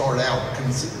to start out,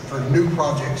 for new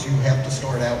projects, you have to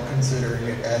start out considering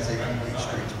it as a Complete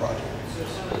Streets project. So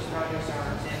some of these projects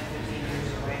are 10, 15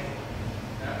 years away.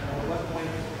 At what point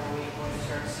are we going to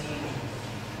start seeing?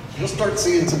 You'll start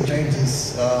seeing some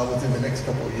changes within the next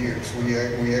couple of years. We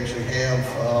actually have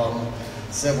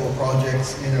several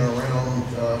projects in and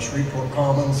around Shreveport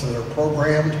Commons that are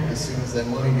programmed as soon as that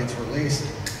money gets released.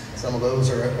 Some of those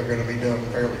are going to be done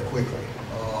fairly quickly.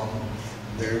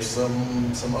 There's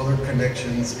some other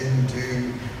connections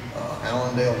into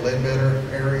Allendale, Ledbetter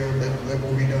area that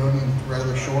will be done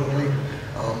rather shortly.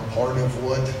 Part of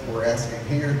what we're asking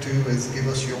here too is give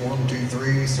us your 1, 2,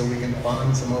 3 so we can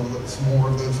find some more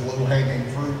of those low-hanging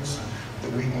fruits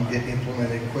that we can get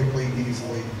implemented quickly,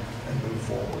 easily, and move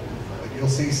forward. But you'll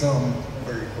see some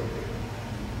very quickly.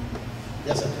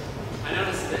 Yes, sir. I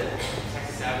noticed that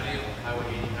Texas Avenue, Highway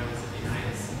 80, Highway 79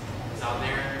 is out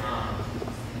there.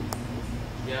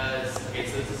 Okay,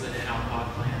 so this is an in-out pod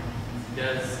plan.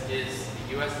 Is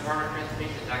the U.S. Department of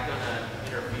Transportation, is that going to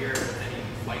interfere with any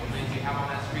flight plans you have on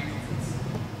that street?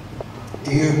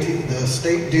 The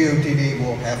state DOTD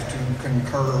will have to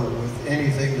concur with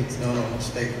anything that's done on the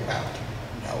state route.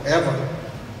 However,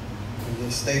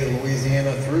 the state of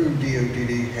Louisiana through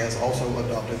DOTD has also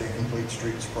adopted a Complete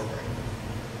Streets program.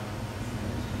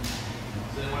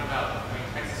 So then what about,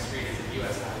 Texas Street is a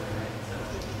U.S. highway, right?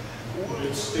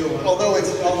 It's still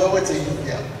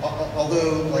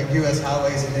Although like U.S.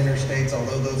 highways and interstates,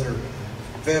 although those are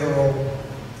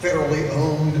federally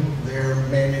owned, they're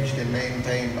managed and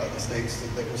maintained by the states,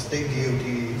 the state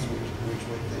DOTs, which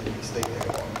with the state they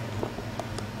are.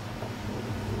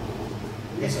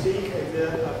 We speak a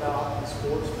bit about the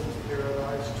Sportsman's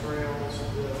Paradise trails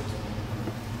that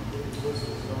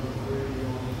listed on the radio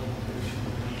on the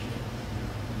presentation.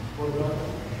 What about that?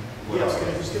 Yes, can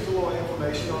I just get a little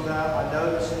information on that? I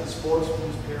noticed the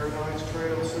Sportsman's Paradise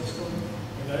Trail system.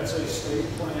 And that's a state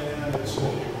plan, it's a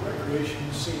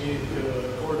recreation scenic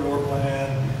corridor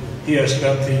plan. He asked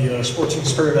about the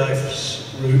Sportsman's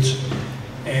Paradise routes.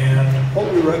 And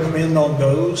what we recommend on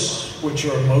those which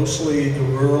are mostly the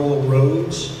rural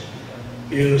roads,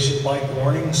 is bike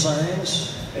warning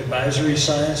signs, advisory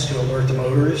signs to alert the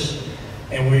motorists.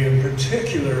 And we in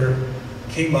particular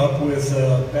came up with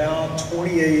about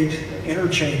 28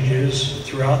 interchanges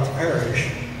throughout the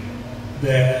parish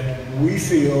that we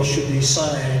feel should be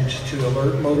signed to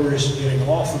alert motorists getting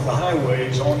off of the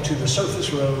highways onto the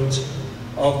surface roads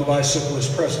of the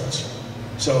bicyclist presence.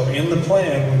 So in the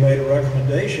plan, we made a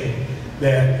recommendation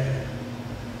that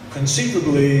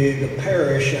conceivably the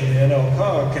parish and the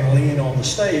NLCOG can lean on the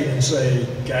state and say,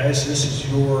 guys, this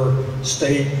is your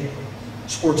state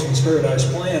Sportsman's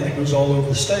Paradise plan that goes all over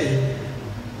the state.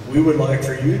 We would like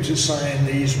for you to sign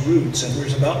these routes, and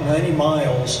there's about 90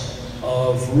 miles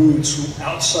of routes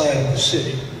outside of the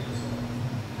city.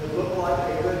 It looked like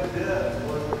a good fit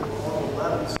was on the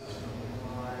levee system.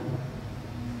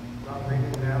 Not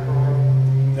reading that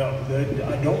wrong. No,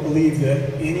 I don't believe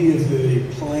that any of the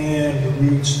planned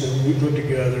routes that we put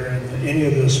together and any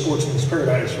of the Sportsman's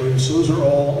Paradise routes, those are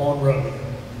all on road.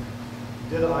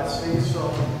 Did I see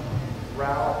some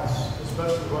routes,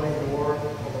 especially running north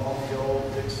along the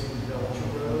old Dixie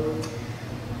Belcher Road?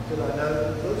 Did I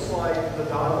know, it looks like the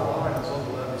dotted line is on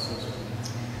the levee system.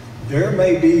 There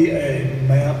may be a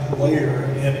map layer,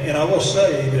 and I will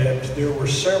say that there were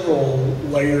several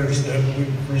layers that we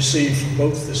received from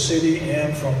both the city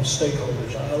and from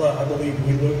stakeholders. I believe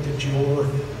we looked at your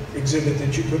exhibit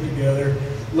that you put together,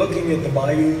 looking at the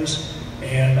bayous,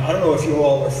 and I don't know if you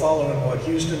all are following what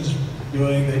Houston's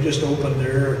doing. They just opened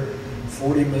their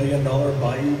 $40 million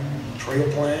bayou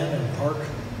trail plan and park,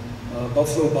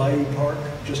 Buffalo Bayou Park,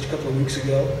 just a couple of weeks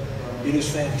ago. It is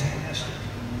fantastic.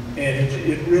 And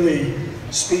it really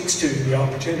speaks to the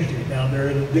opportunity. Now, they're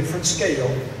at a different scale,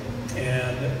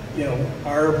 and you know,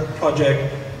 our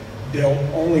project dealt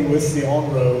only with the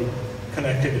on-road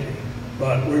connectivity,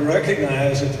 but we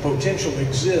recognize that the potential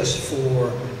exists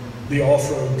for the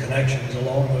off-road connections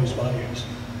along those bayous.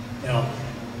 Now,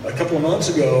 a couple of months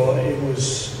ago, it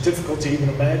was difficult to even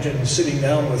imagine sitting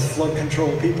down with flood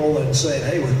control people and saying,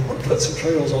 hey, we want to put some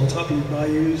trails on top of your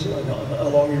bayous,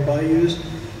 along your bayous.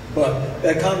 But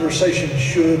that conversation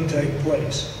should take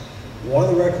place. One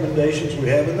of the recommendations we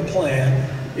have in the plan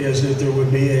is that there would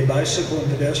be a bicycle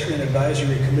and pedestrian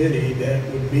advisory committee that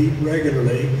would meet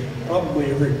regularly, probably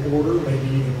every quarter,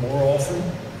 maybe even more often,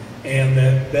 and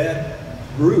that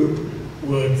group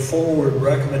would forward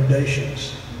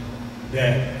recommendations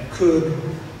that could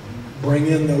bring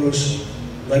in those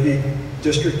levee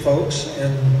district folks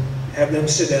and have them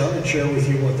sit down and share with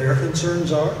you what their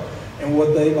concerns are and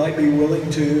what they might be willing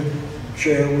to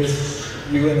share with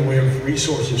you in the way of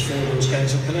resources for those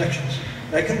kinds of connections.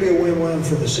 That can be a win-win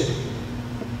for the city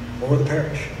or the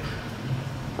parish.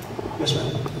 Yes, ma'am.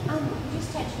 You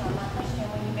just touched on my question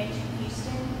when you mentioned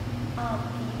Houston. Can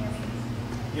you hear me?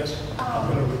 Yes, I'm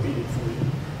going to repeat it for you.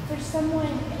 For someone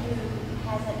who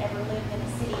hasn't ever lived in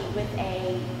a city with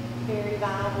a very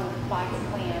viable bike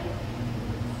plan,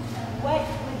 what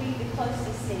would be the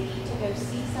closest city to go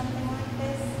see something like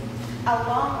this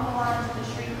along the lines of the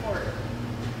Shreveport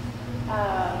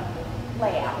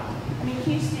layout? I mean,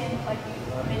 Houston, like you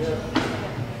mentioned,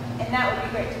 Houston, and that would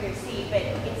be great to go see, but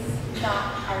it's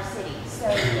not our city. So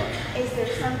is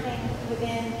there something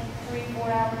within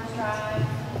 3-4 hours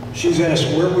drive? She's asked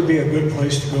where would be a good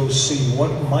place to go see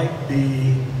what might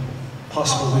be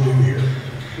possible to do here.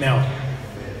 Now,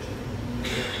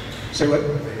 say what?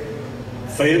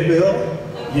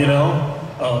 Fayetteville, you know,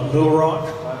 Little Rock,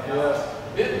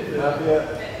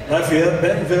 Lafayette,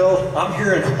 Bentonville. I'm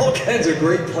hearing all kinds of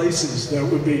great places that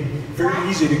would be very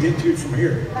easy to get to from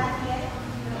here. Lafayette?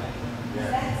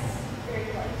 That's very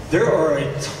close. There are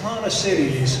a ton of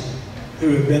cities who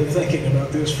have been thinking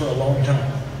about this for a long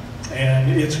time.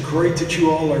 And it's great that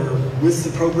you all are with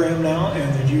the program now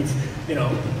and that you've, you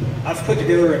know, I've put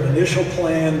together an initial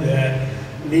plan that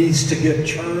needs to get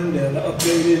churned and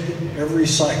updated every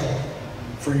cycle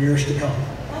for years to come.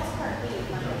 That's part B of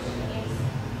my question is,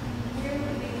 where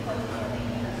would be the closest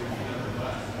thing?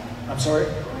 I'm sorry?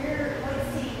 What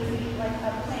city would be like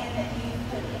a plan that you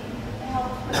could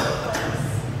help put in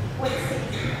place? What city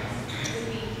would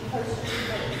be closest to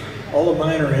you? All of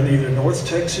mine are in either North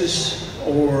Texas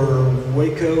or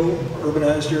Waco,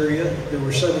 urbanized area. There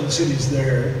were 7 cities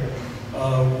there.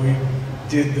 We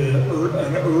did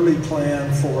an early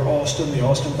plan for Austin, the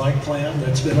Austin Bike Plan,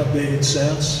 that's been updated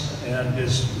since and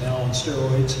is now on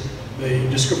steroids. They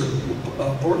discovered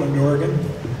Portland, Oregon.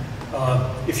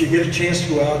 If you get a chance to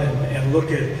go out and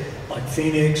look at like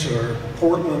Phoenix or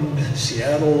Portland,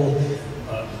 Seattle,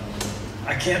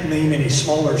 I can't name any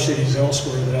smaller cities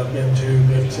elsewhere that I've been to,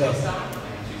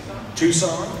 but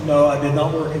Tucson? No, I did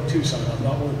not work in Tucson. I've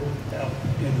not worked out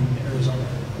in Arizona.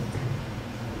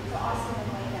 So Austin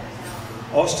and Waco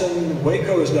now. Austin,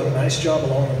 Waco has done a nice job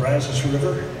along the Brazos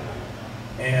River,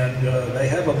 and they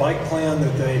have a bike plan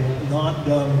that they've not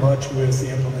done much with the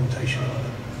implementation of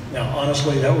it. Now,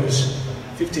 honestly, that was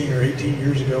 15 or 18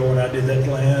 years ago when I did that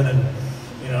plan, and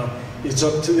you know, it's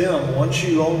up to them. Once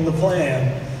you own the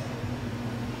plan,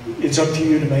 it's up to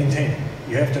you to maintain it.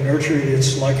 You have to nurture it.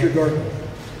 It's like your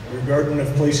garden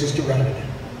of places to ride.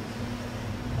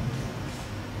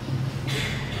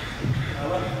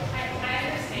 I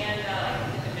understand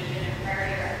like the division and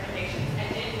priority recommendations.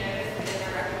 I did notice that in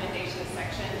the recommendations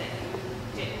section that you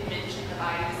didn't mention the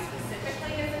bayou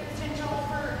specifically as a potential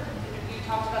for, you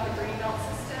talked about the greenbelt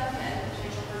system and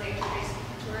potential for nature-based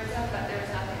tourism, but there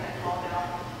was nothing that called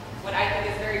out what I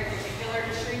think is very particular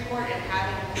to Shreveport and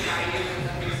having the bayou as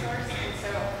a resource. And so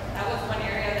that was one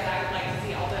area that I would like to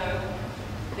see, although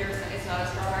it's not a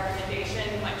strong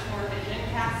recommendation, much more vision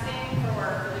casting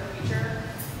for the future.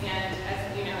 And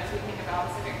as you know, as we think about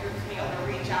civic groups being able to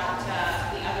reach out to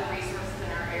the other resources in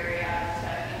our area to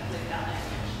include that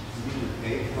language.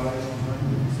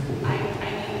 I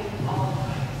mean all of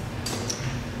them.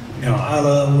 Now,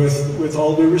 Isla, with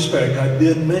all due respect, I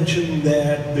did mention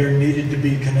that there needed to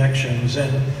be connections,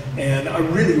 and I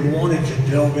really wanted to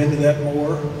delve into that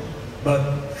more,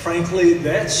 but frankly,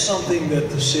 that's something that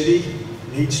the city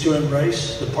needs to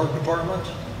embrace. The park department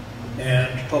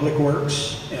and public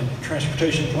works and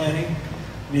transportation planning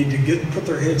need to put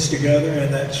their heads together,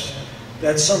 and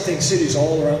that's something cities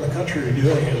all around the country are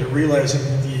doing, is realizing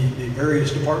that the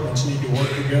various departments need to work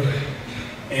together.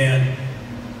 And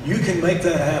you can make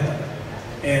that happen.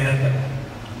 And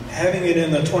having it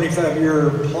in the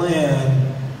 25-year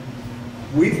plan,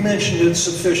 we've mentioned it's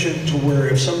sufficient to where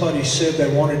if somebody said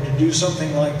they wanted to do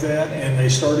something like that and they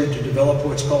started to develop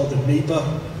what's called the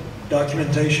NEPA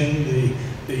documentation, the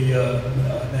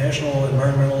National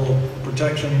Environmental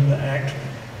Protection Act,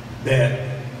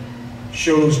 that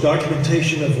shows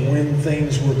documentation of when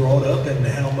things were brought up and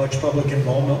how much public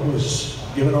involvement was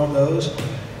given on those.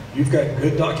 You've got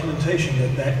good documentation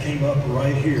that came up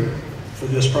right here for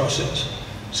this process.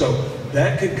 So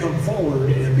that could come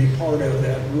forward and be part of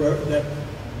that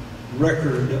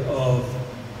record of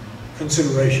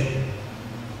consideration.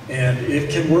 And it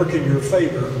can work in your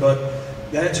favor, but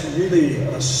that's really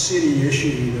a city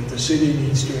issue that the city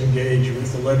needs to engage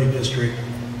with the levee district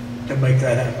to make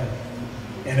that happen.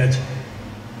 And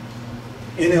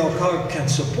NLCOG can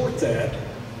support that,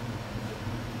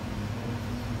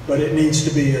 but it needs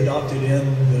to be adopted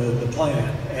in the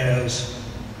plan as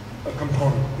a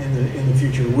component in the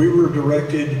future. We were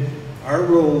directed, our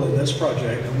role in this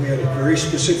project, and we had a very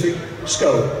specific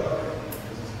scope,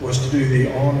 was to do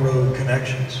the on-road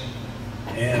connections.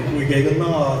 And we gave a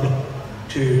nod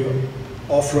to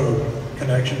off-road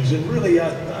connections. And really,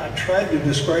 I tried to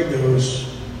describe those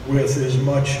with as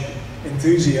much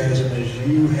enthusiasm as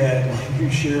you had when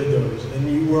you shared those.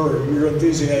 And your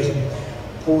enthusiasm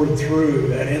poured through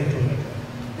that input.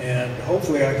 And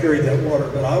hopefully I carried that water,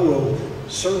 but I will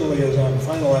certainly, as I'm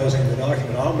finalizing the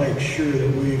document, I'll make sure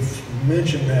that we've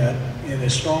mentioned that in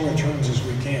as strong a terms as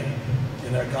we can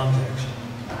in that context.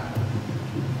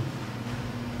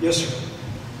 Yes, sir.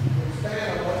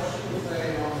 Expand on what she was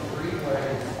saying on the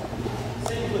greenways.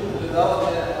 Seems with the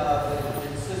development of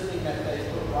insisting that they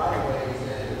put right-of-ways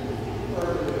in,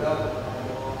 further development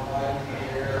along right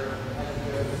here as you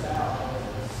go south.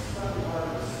 Some part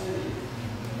of the city.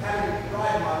 Having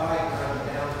riding my bike around the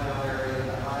downtown area of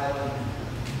the island,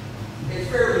 it's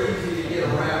fairly easy to get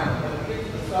around. But to get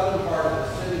to the southern part of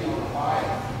the city on a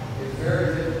bike is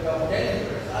very difficult,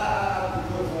 dangerous. I would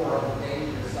put more on the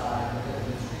dangerous side than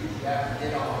the streets you have to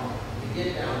get on to get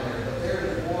down there. But there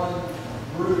is one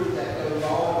route that goes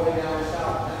all the way down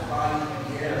south, and that's by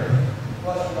the area.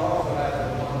 Plus, you also have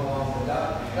the one along the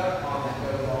duck pond that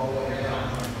goes all the way down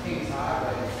Kings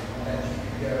Highway that you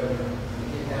can go to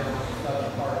get down to the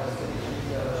southern part of the city.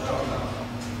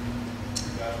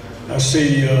 I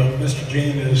see Mr.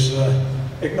 Jean is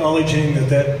acknowledging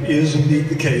that is indeed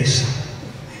the case.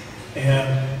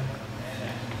 And,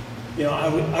 you know,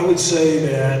 I would say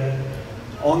that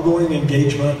ongoing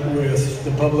engagement with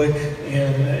the public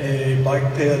in a bike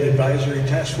ped advisory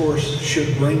task force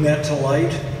should bring that to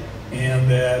light, and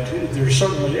that there's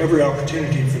certainly every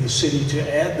opportunity for the city to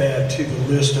add that to the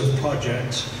list of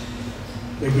projects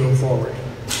that go forward.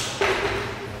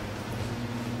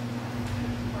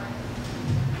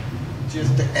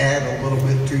 Just to add a little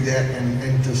bit to that,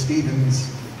 and to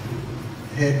Stephen's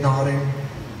head nodding,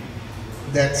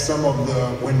 that some of the,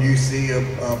 when you see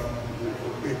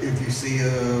if you see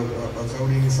a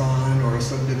zoning sign or a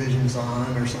subdivision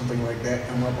sign or something like that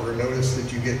come up, or a notice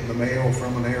that you get in the mail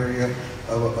from an area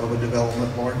of a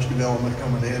development, large development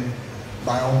coming in,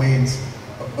 by all means,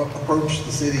 approach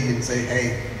the city and say,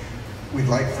 hey, we'd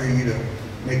like for you to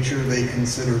make sure they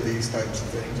consider these types of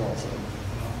things also.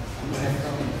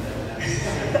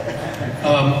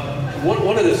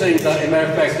 One of the things, as a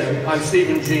matter of fact, I'm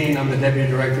Stephen Jean, I'm the Deputy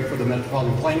Director for the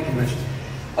Metropolitan Planning Commission.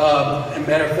 As a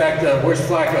matter of fact, where's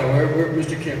Flacco? Where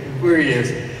Mr. Kemp? Where he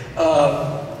is?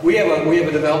 We have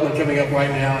a development coming up right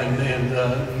now,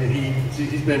 and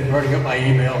he's been burning up my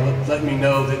email, letting me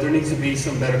know that there needs to be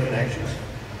some better connections.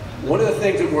 One of the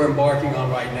things that we're embarking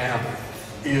on right now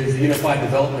is the Unified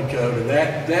Development Code, and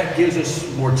that gives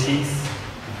us more teeth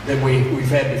than we've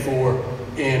had before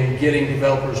in getting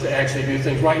developers to actually do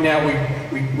things. Right now,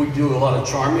 we do a lot of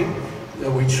charming.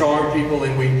 We charm people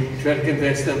and we try to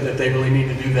convince them that they really need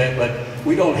to do that, but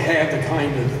we don't have the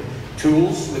kind of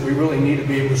tools that we really need to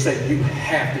be able to say, you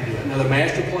have to do it. Now, the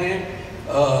master plan,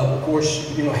 of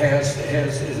course,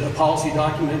 has a policy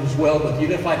document as well, but the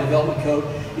Unified Development Code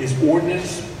is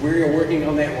ordinance. We are working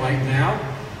on that right now.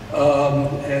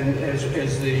 And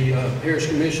as the Parish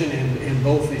Commission and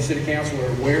both the City Council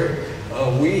are aware,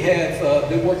 we have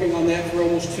been working on that for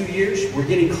almost 2 years. We're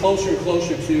getting closer and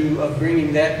closer to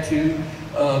bringing that to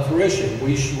fruition.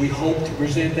 We hope to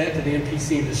present that to the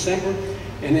MPC in December,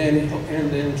 and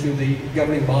then to the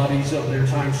governing bodies of their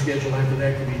time schedule after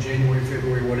that. Could be January,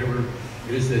 February, whatever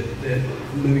it is that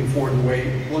moving forward the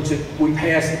way. Once we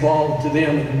pass the ball to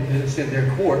them and it's in their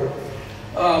court.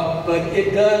 But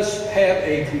it does have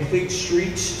a complete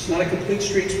streets, it's not a complete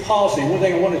streets policy. One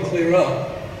thing I want to clear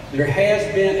up, there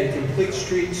has been a complete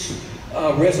streets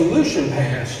resolution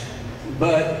passed,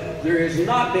 but there has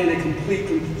not been a complete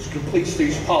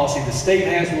streets policy. The state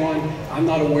has one. I'm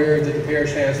not aware that the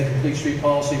parish has a complete street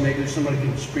policy. Maybe somebody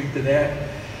can speak to that.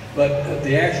 But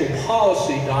the actual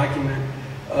policy document,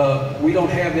 we don't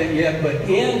have that yet. But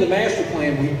in the master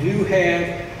plan, we do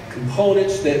have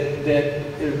components that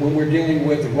when we're dealing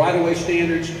with the right-of-way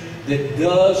standards, that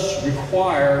does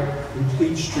require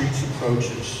complete streets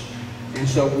approaches. And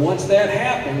so once that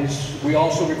happens, we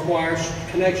also require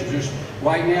connections. There's,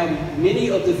 right now, many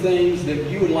of the things that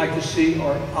you would like to see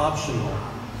are optional.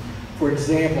 For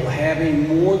example, having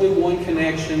more than one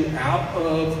connection out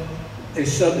of a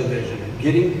subdivision,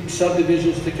 getting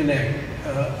subdivisions to connect.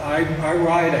 I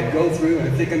ride, I go through, and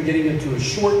I think I'm getting into a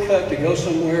shortcut to go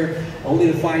somewhere, only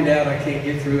to find out I can't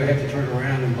get through. I have to turn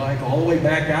around and bike all the way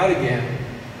back out again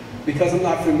because I'm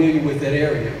not familiar with that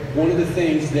area. One of the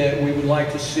things that we would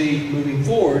like to see moving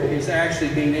forward is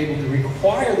actually being able to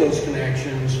require those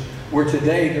connections where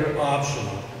today they're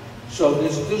optional. So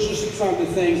those are some of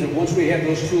the things that once we have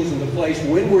those tools into place,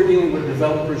 when we're dealing with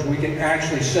developers, we can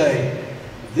actually say,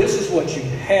 this is what you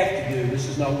have to do. This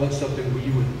is not what something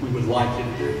we would like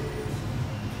you to do.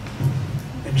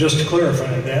 And just to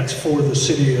clarify, that's for the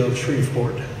city of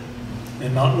Shreveport,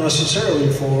 and not necessarily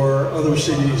for other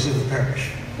cities in the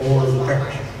parish, or the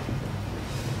parish.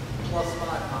 Plus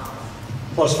 5 miles.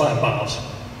 Plus 5 miles.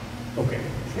 Okay,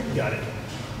 got it.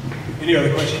 Any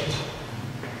other questions?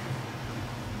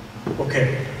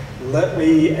 Okay, let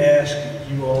me ask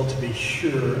you all to be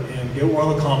sure and get one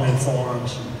of the comment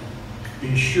forms.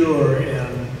 Be sure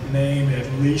and name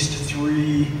at least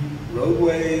 3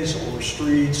 roadways or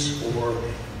streets or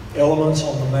elements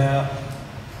on the map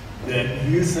that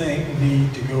you think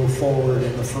need to go forward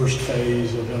in the first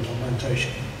phase of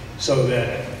implementation, so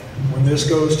that when this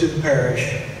goes to the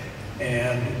parish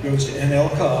and goes to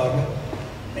NLCOG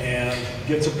and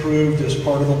gets approved as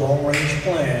part of the long-range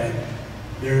plan,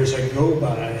 there's a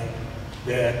go-by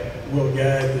that will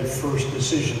guide the first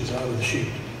decisions out of the chute.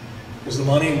 Because the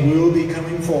money will be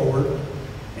coming forward,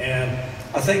 and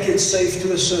I think it's safe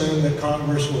to assume that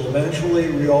Congress will eventually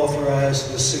reauthorize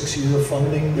the 6-year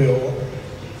funding bill.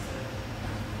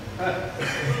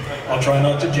 I'll try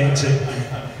not to jinx it.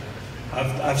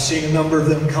 I've seen a number of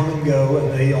them come and go,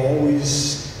 and they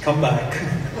always come back.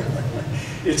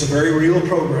 It's a very real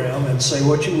program, and say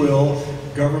what you will,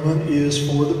 government is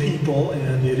for the people,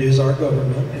 and it is our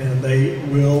government, and they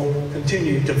will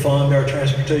continue to fund our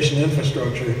transportation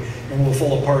infrastructure, and will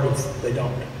fall apart if they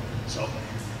don't. So,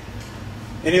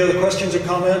 any other questions or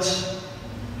comments?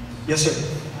 Yes, sir.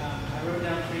 I wrote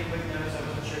down 3 quick notes. I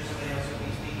wasn't sure if somebody else would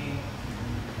be speaking.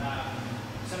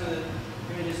 Some of the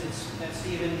images that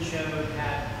Stephen showed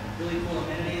had really cool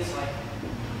amenities, like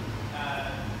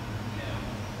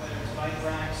whether it's bike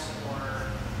racks or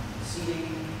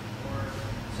seating or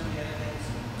some of the other things.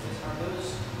 Are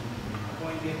those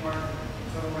going to be a part of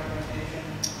the total recommendation,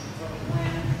 total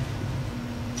plan?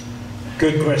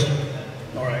 Good question.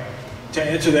 All right. To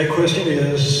answer that question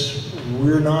is,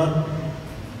 we're not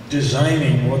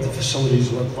designing what the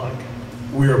facilities look like.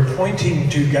 We are pointing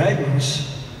to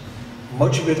guidance.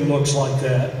 Much of it looks like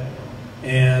that.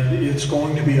 And it's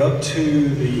going to be up to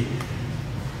the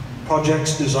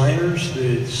project's designers,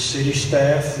 the city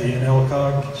staff, the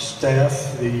NLCOG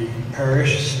staff, the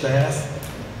parish staff,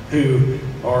 who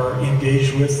are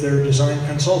engaged with their design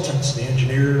consultants, the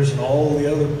engineers, and all the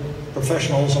other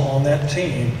professionals on that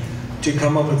team to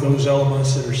come up with those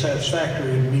elements that are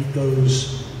satisfactory and meet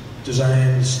those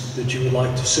designs that you would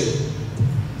like to see. So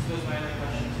those my other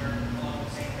questions are along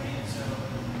the same vein, so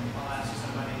I'll ask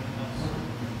somebody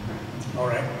else. All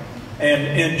right.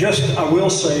 And just, I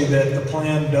will say that the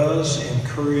plan does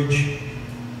encourage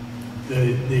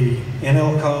the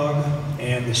NLCOG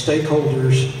and the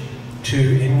stakeholders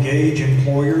to engage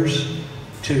employers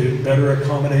to better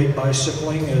accommodate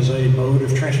bicycling as a mode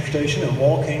of transportation, and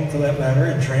walking for that matter,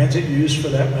 and transit use for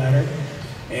that matter.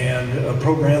 And a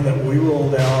program that we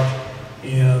rolled out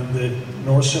in the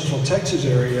North Central Texas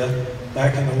area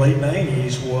back in the late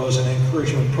 90s was an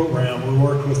encouragement program. We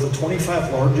worked with the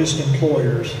 25 largest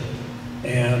employers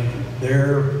and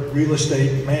their real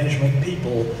estate management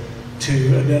people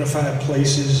to identify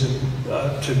places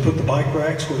and to put the bike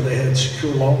racks where they had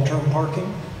secure long-term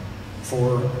parking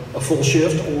for a full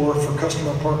shift, or for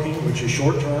customer parking, which is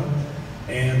short-term,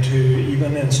 and to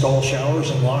even install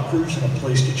showers and lockers and a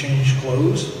place to change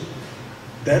clothes.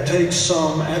 That takes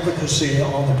some advocacy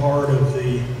on the part of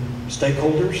the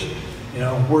stakeholders. You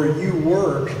know, where you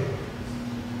work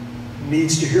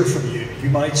needs to hear from you. You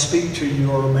might speak to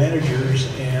your managers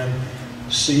and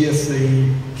see if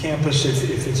the campus,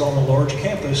 if it's on a large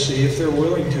campus, see if they're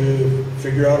willing to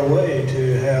figure out a way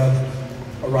to have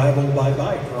arrival by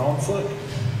bike or on foot.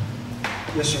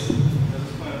 Yes, sir.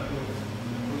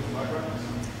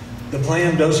 The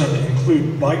plan doesn't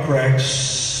include bike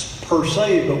racks per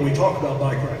se, but we talk about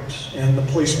bike racks and the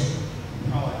placement.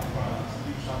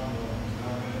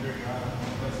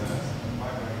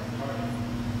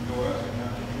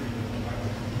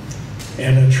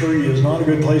 And a tree is not a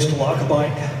good place to lock a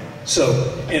bike. So,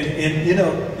 and you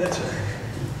know, that's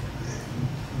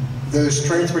those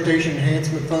transportation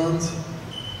enhancement funds,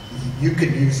 you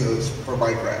could use those for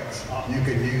bike racks. You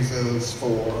could use those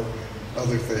for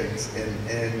other things.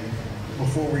 And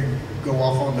before we go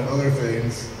off on to other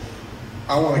things,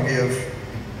 I want to give,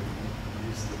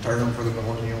 use the term for the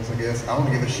millennials, I guess, I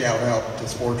want to give a shout out to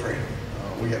SportTran.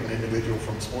 We have an individual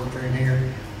from SportTran here.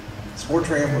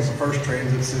 SportTran was the first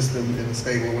transit system in the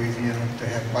state of Louisiana to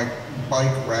have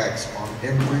bike racks on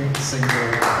every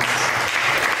single bus.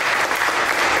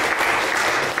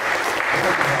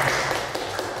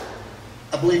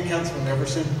 I believe Councilman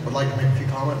Everson would like to make a few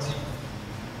comments.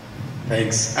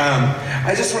 Thanks.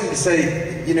 I just wanted to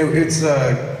say, you know, it's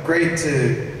great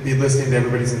to be listening to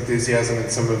everybody's enthusiasm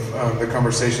and some of the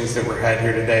conversations that were had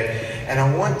here today. And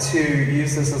I want to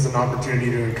use this as an opportunity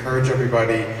to encourage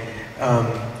everybody.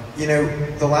 You know,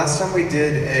 the last time we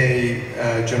did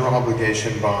a general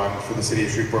obligation bond for the city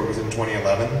of Shreveport was in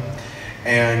 2011.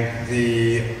 And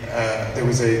there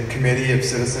was a committee of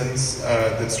citizens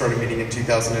that started meeting in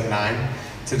 2009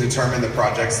 to determine the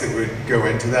projects that would go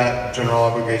into that general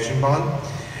obligation bond.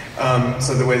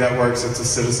 So the way that works, it's a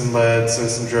citizen-led,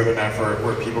 citizen-driven effort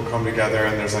where people come together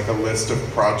and there's like a list of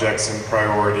projects and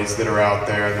priorities that are out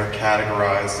there, and they're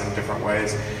categorized in different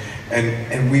ways.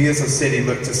 And we as a city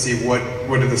look to see what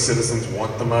do the citizens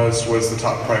want the most, what is the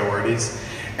top priorities.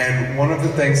 And one of the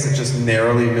things that just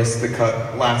narrowly missed the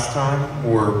cut last time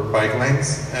were bike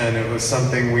lanes, and it was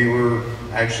something we were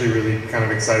actually really kind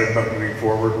of excited about moving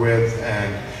forward with,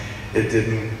 and it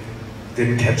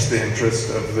didn't catch the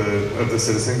interest of the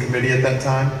citizen committee at that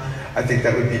time. I think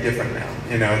that would be different now.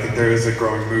 You know, I think there is a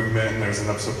growing movement, and there's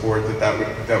enough support that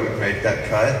would make that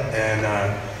cut.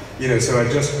 And you know, so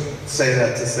I just say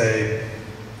that to say,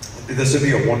 this would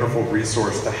be a wonderful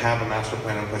resource to have a master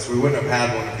plan in place. We wouldn't have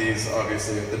had one of these,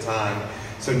 obviously, at the time.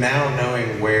 So now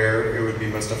knowing where it would be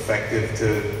most effective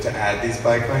to add these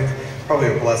bike lanes,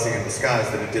 probably a blessing in disguise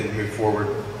that it didn't move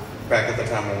forward back at the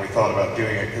time when we thought about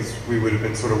doing it, because we would have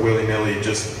been sort of willy-nilly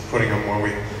just putting them where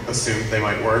we assumed they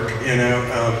might work, you know.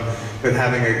 But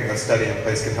having a study in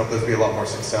place can help those be a lot more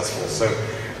successful. So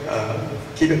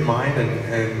keep it in mind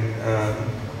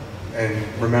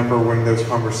and remember when those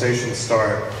conversations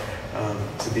start,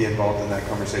 to be involved in that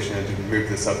conversation and to move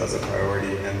this up as a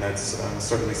priority, and that's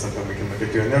certainly something we can look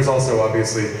at doing. There's also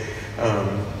obviously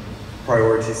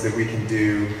priorities that we can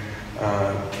do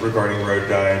regarding road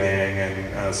dieting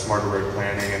and smarter road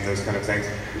planning and those kind of things.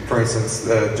 For instance,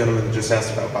 the gentleman just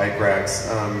asked about bike racks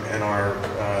and our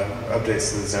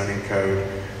updates to the zoning code.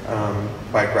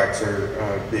 Bike racks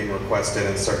are being requested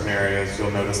in certain areas.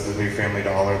 You'll notice the new Family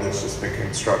Dollar that's just been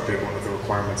constructed, one of the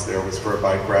requirements there was for a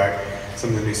bike rack.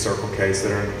 Some of the new Circle Ks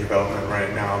that are in development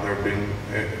right now, they're being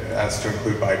asked to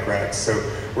include bike racks. So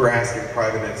we're asking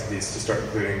private entities to start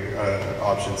including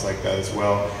options like that as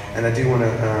well. And I do want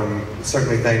to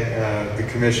certainly thank the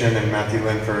Commission and Matthew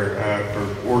Lynn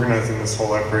for organizing this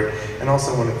whole effort. And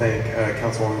also want to thank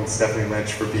Councilwoman Stephanie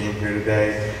Lynch for being here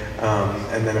today.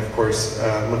 And then of course,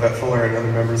 Livette Fuller and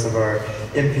other members of our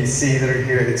MPC that are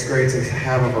here. It's great to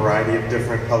have a variety of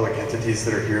different public entities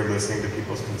that are here listening to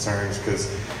people's concerns,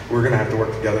 because we're going to have to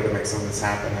work together to make some of this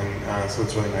happen. And so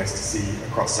it's really nice to see a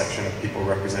cross-section of people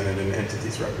represented and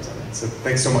entities represented. So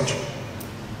thanks so much.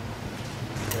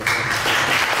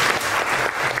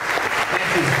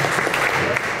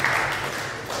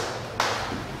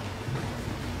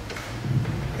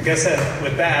 I guess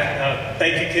with that,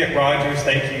 thank you, Kent Rogers,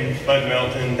 thank you, Bud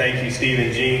Melton, thank you,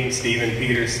 Stephen Jean, Stephen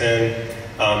Peterson,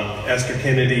 Esther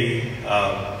Kennedy,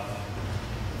 Isla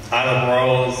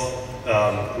Morales,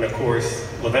 and of course,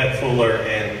 Livette Fuller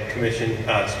and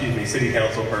City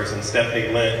Council person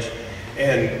Stephanie Lynch,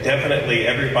 and definitely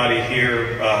everybody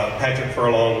here, Patrick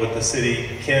Furlong with the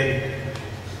city, Ken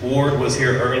Ward was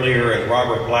here earlier, and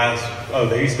Robert Glass,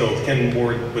 Ken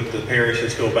Ward with the parish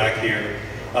is still back here.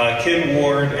 Ken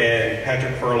Ward and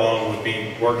Patrick Furlong would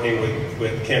be working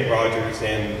with Kent Rogers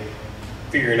and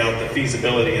figuring out the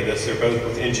feasibility of this. They're both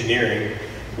with engineering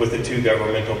with the two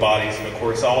governmental bodies. And of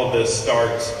course, all of this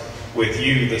starts with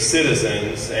you, the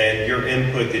citizens, and your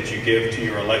input that you give to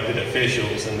your elected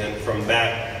officials. And then from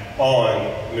that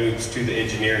on moves to the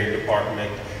engineering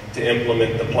department to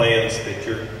implement the plans that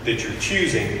you're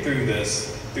choosing through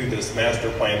this master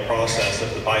plan process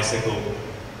of the bicycle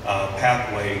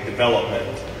pathway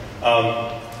development.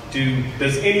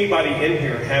 Does anybody in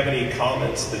here have any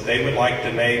comments that they would like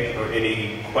to make, or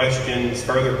any questions,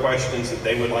 further questions that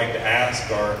they would like to ask,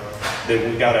 or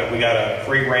that we got a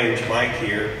free range mic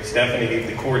here? Stephanie,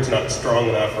 the cord's not strong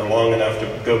enough or long enough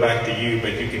to go back to you,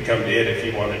 but you could come to it if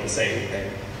you wanted to say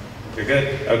anything. You're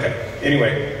good? Okay.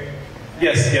 Anyway,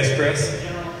 yes, Chris.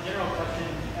 General question.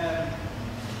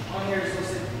 On here is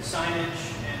listed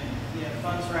signage and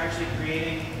funds for actually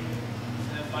creating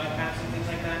the bike paths and things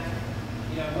like that.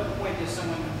 At what point does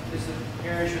the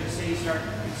parish or the city start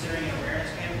considering an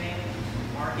awareness campaign,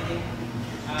 marketing,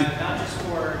 not just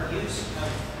for use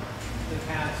of the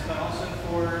paths, but also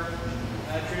for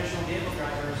traditional vehicle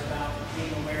drivers about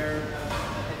being aware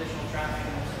of additional traffic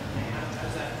and that sort of thing? How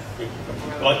does that?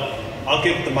 Well, I'll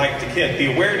give the mic to Kent.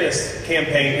 The awareness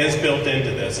campaign is built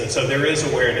into this, and so there is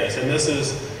awareness, and this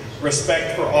is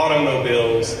respect for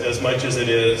automobiles as much as it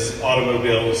is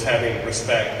automobiles having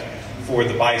respect for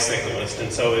the bicyclist.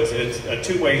 And so it's a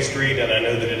two-way street, and I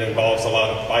know that it involves a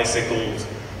lot of bicycles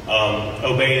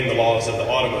obeying the laws of the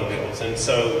automobiles. And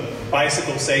so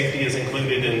bicycle safety is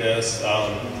included in this,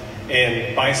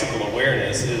 and bicycle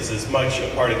awareness is as much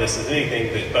a part of this as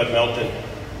anything that Bud Melton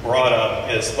brought up,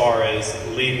 as far as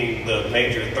leaving the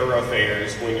major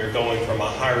thoroughfares when you're going from a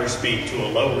higher speed to a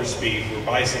lower speed where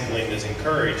bicycling is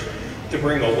encouraged, to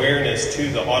bring awareness to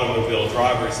the automobile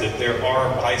drivers that there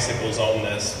are bicycles on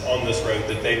this road,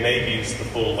 that they may use the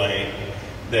full lane,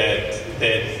 that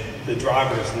the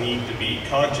drivers need to be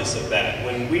conscious of that.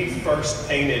 When we first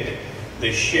painted the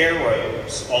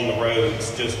sharrows on the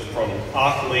roads, just from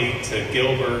Ockley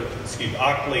to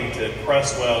Ockley to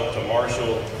Cresswell to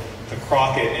Marshall to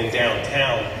Crockett and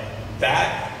downtown,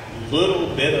 that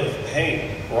little bit of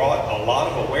paint brought a lot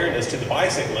of awareness to the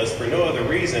bicyclists for no other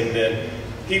reason than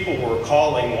people were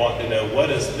calling, wanting to know, what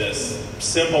is this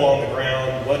symbol on the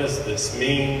ground? What does this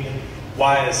mean?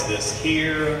 Why is this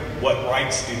here? What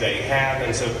rights do they have?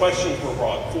 And so questions were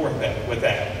brought forth with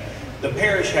that. The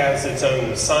parish has its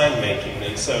own sign making,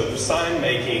 and so sign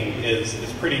making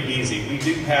is pretty easy. We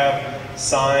do have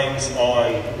signs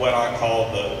on what I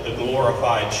call the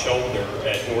glorified shoulder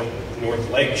at North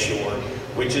Lake Shore,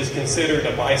 which is considered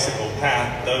a bicycle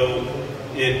path, though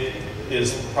it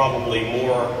is probably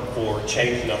more for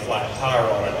changing a flat tire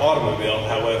on an automobile.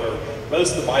 However,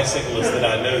 most of the bicyclists that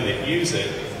I know that use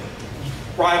it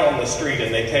ride on the street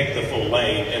and they take the full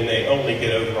lane, and they only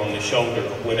get over on the shoulder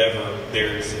whenever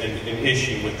there's an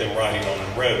issue with them riding on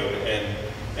the road.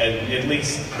 And at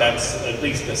least that's at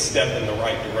least a step in the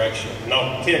right direction.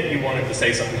 Now, Kent, you wanted to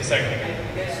say something a second ago.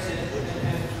 I guess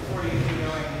before you keep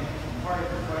going, part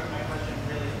of my question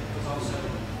really was also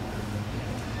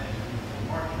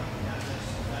marketing, not just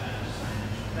signage.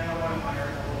 I don't want to hire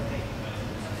a whole thing, but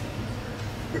something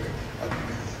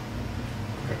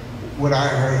what I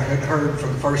had heard for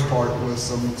the first part was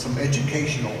some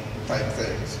educational type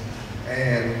things.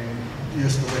 And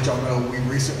just to let y'all know, we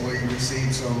recently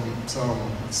received some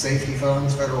safety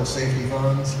funds, federal safety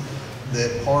funds,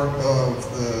 that part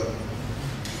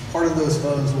of those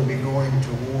funds will be going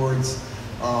towards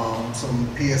some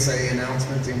PSA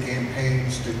announcements and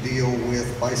campaigns to deal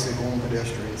with bicycle and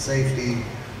pedestrian safety,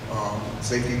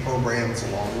 safety programs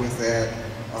along with that.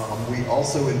 We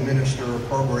also administer a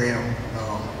program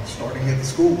starting at the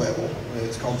school level.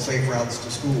 It's called Safe Routes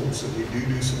to School. So we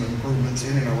do some improvements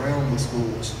in and around the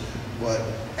schools, but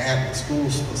at the school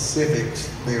specifics,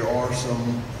 there are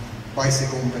some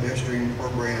bicycle and pedestrian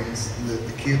programs that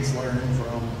the kids learn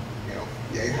from,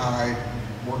 yay high,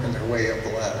 working their way up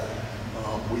the ladder.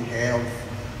 We have,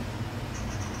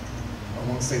 I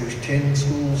want to say there's 10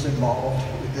 schools involved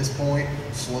at this point,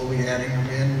 slowly adding them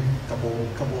in, a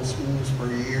couple of schools per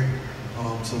year.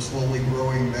 So slowly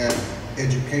growing that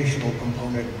educational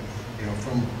component,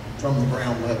 from the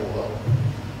ground level up.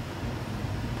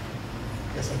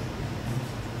 Yes, sir.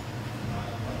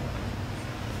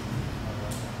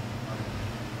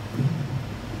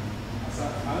 I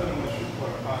don't know what you call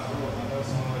a pass road. I know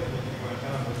some like you go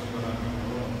down, but you go down the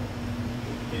road.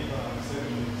 You keep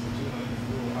saving to do like you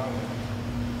do housing.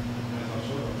 That's not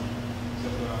sure.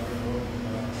 Except for our road.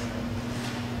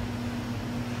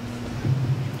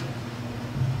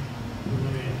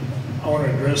 I want to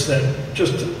address that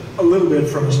just a little bit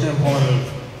from the standpoint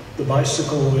of the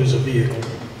bicycle is a vehicle.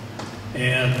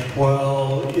 And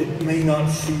while it may not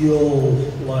feel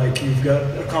like you've got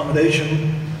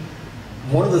accommodation,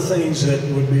 one of the things that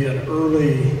would be an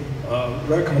early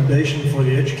recommendation for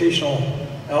the educational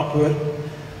output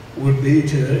would be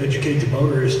to educate the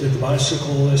motorist that the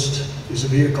bicyclist is a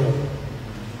vehicle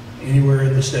anywhere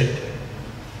in the state.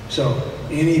 So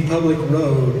any public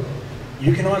road,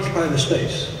 you can occupy the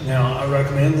space. Now, I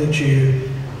recommend that you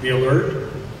be alert.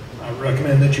 I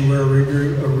recommend that you wear a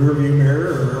rear view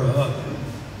mirror or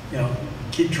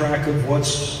keep track of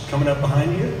what's coming up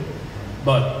behind you.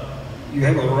 But you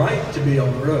have a right to be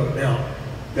on the road. Now,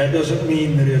 that doesn't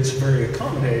mean that it's very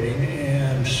accommodating,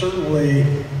 and certainly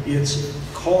it's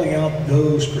calling out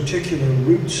those particular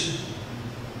routes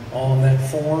on that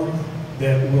form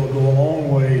that will go a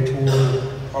long way toward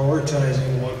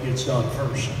prioritizing what gets done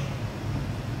first.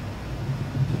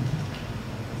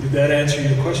 Did that answer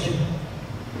your question?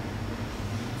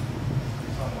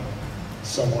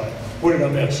 Somewhat. What did I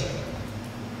miss?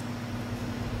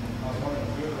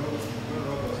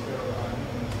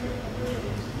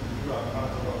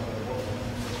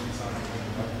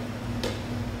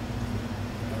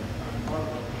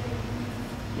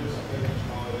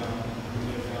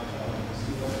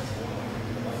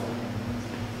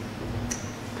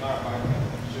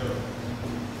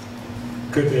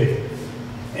 Could be.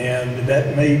 And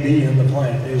that may be in the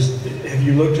plan. Have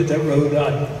you looked at that road?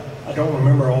 I don't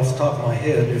remember off the top of my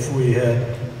head if we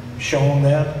had shown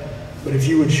that, but if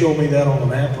you would show me that on the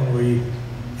map when we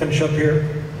finish up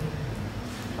here,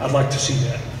 I'd like to see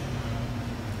that.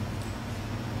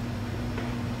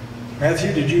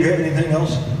 Matthew, did you have anything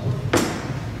else?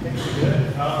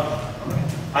 Good.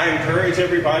 I encourage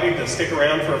everybody to stick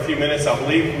around for a few minutes. I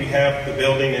believe we have the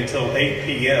building until 8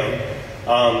 p.m.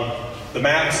 The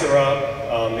maps are up.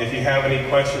 If you have any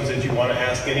questions that you want to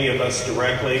ask any of us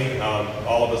directly,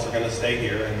 all of us are going to stay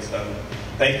here. And so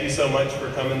thank you so much for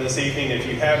coming this evening. If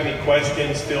you have any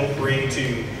questions, feel free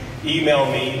to email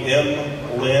me,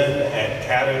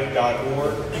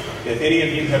 mlynn@caddo.org. If any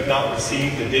of you have not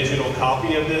received a digital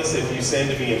copy of this, if you send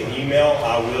me an email,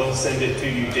 I will send it to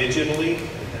you digitally.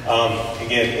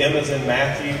 Again, M as in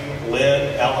Matthew,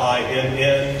 Lynn,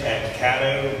 L-I-N-N,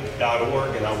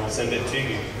 @caddo.org, and I will send it to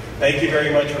you. Thank you very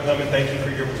much for coming. Thank you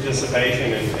for your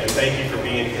participation, and thank you for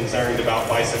being concerned about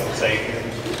bicycle safety.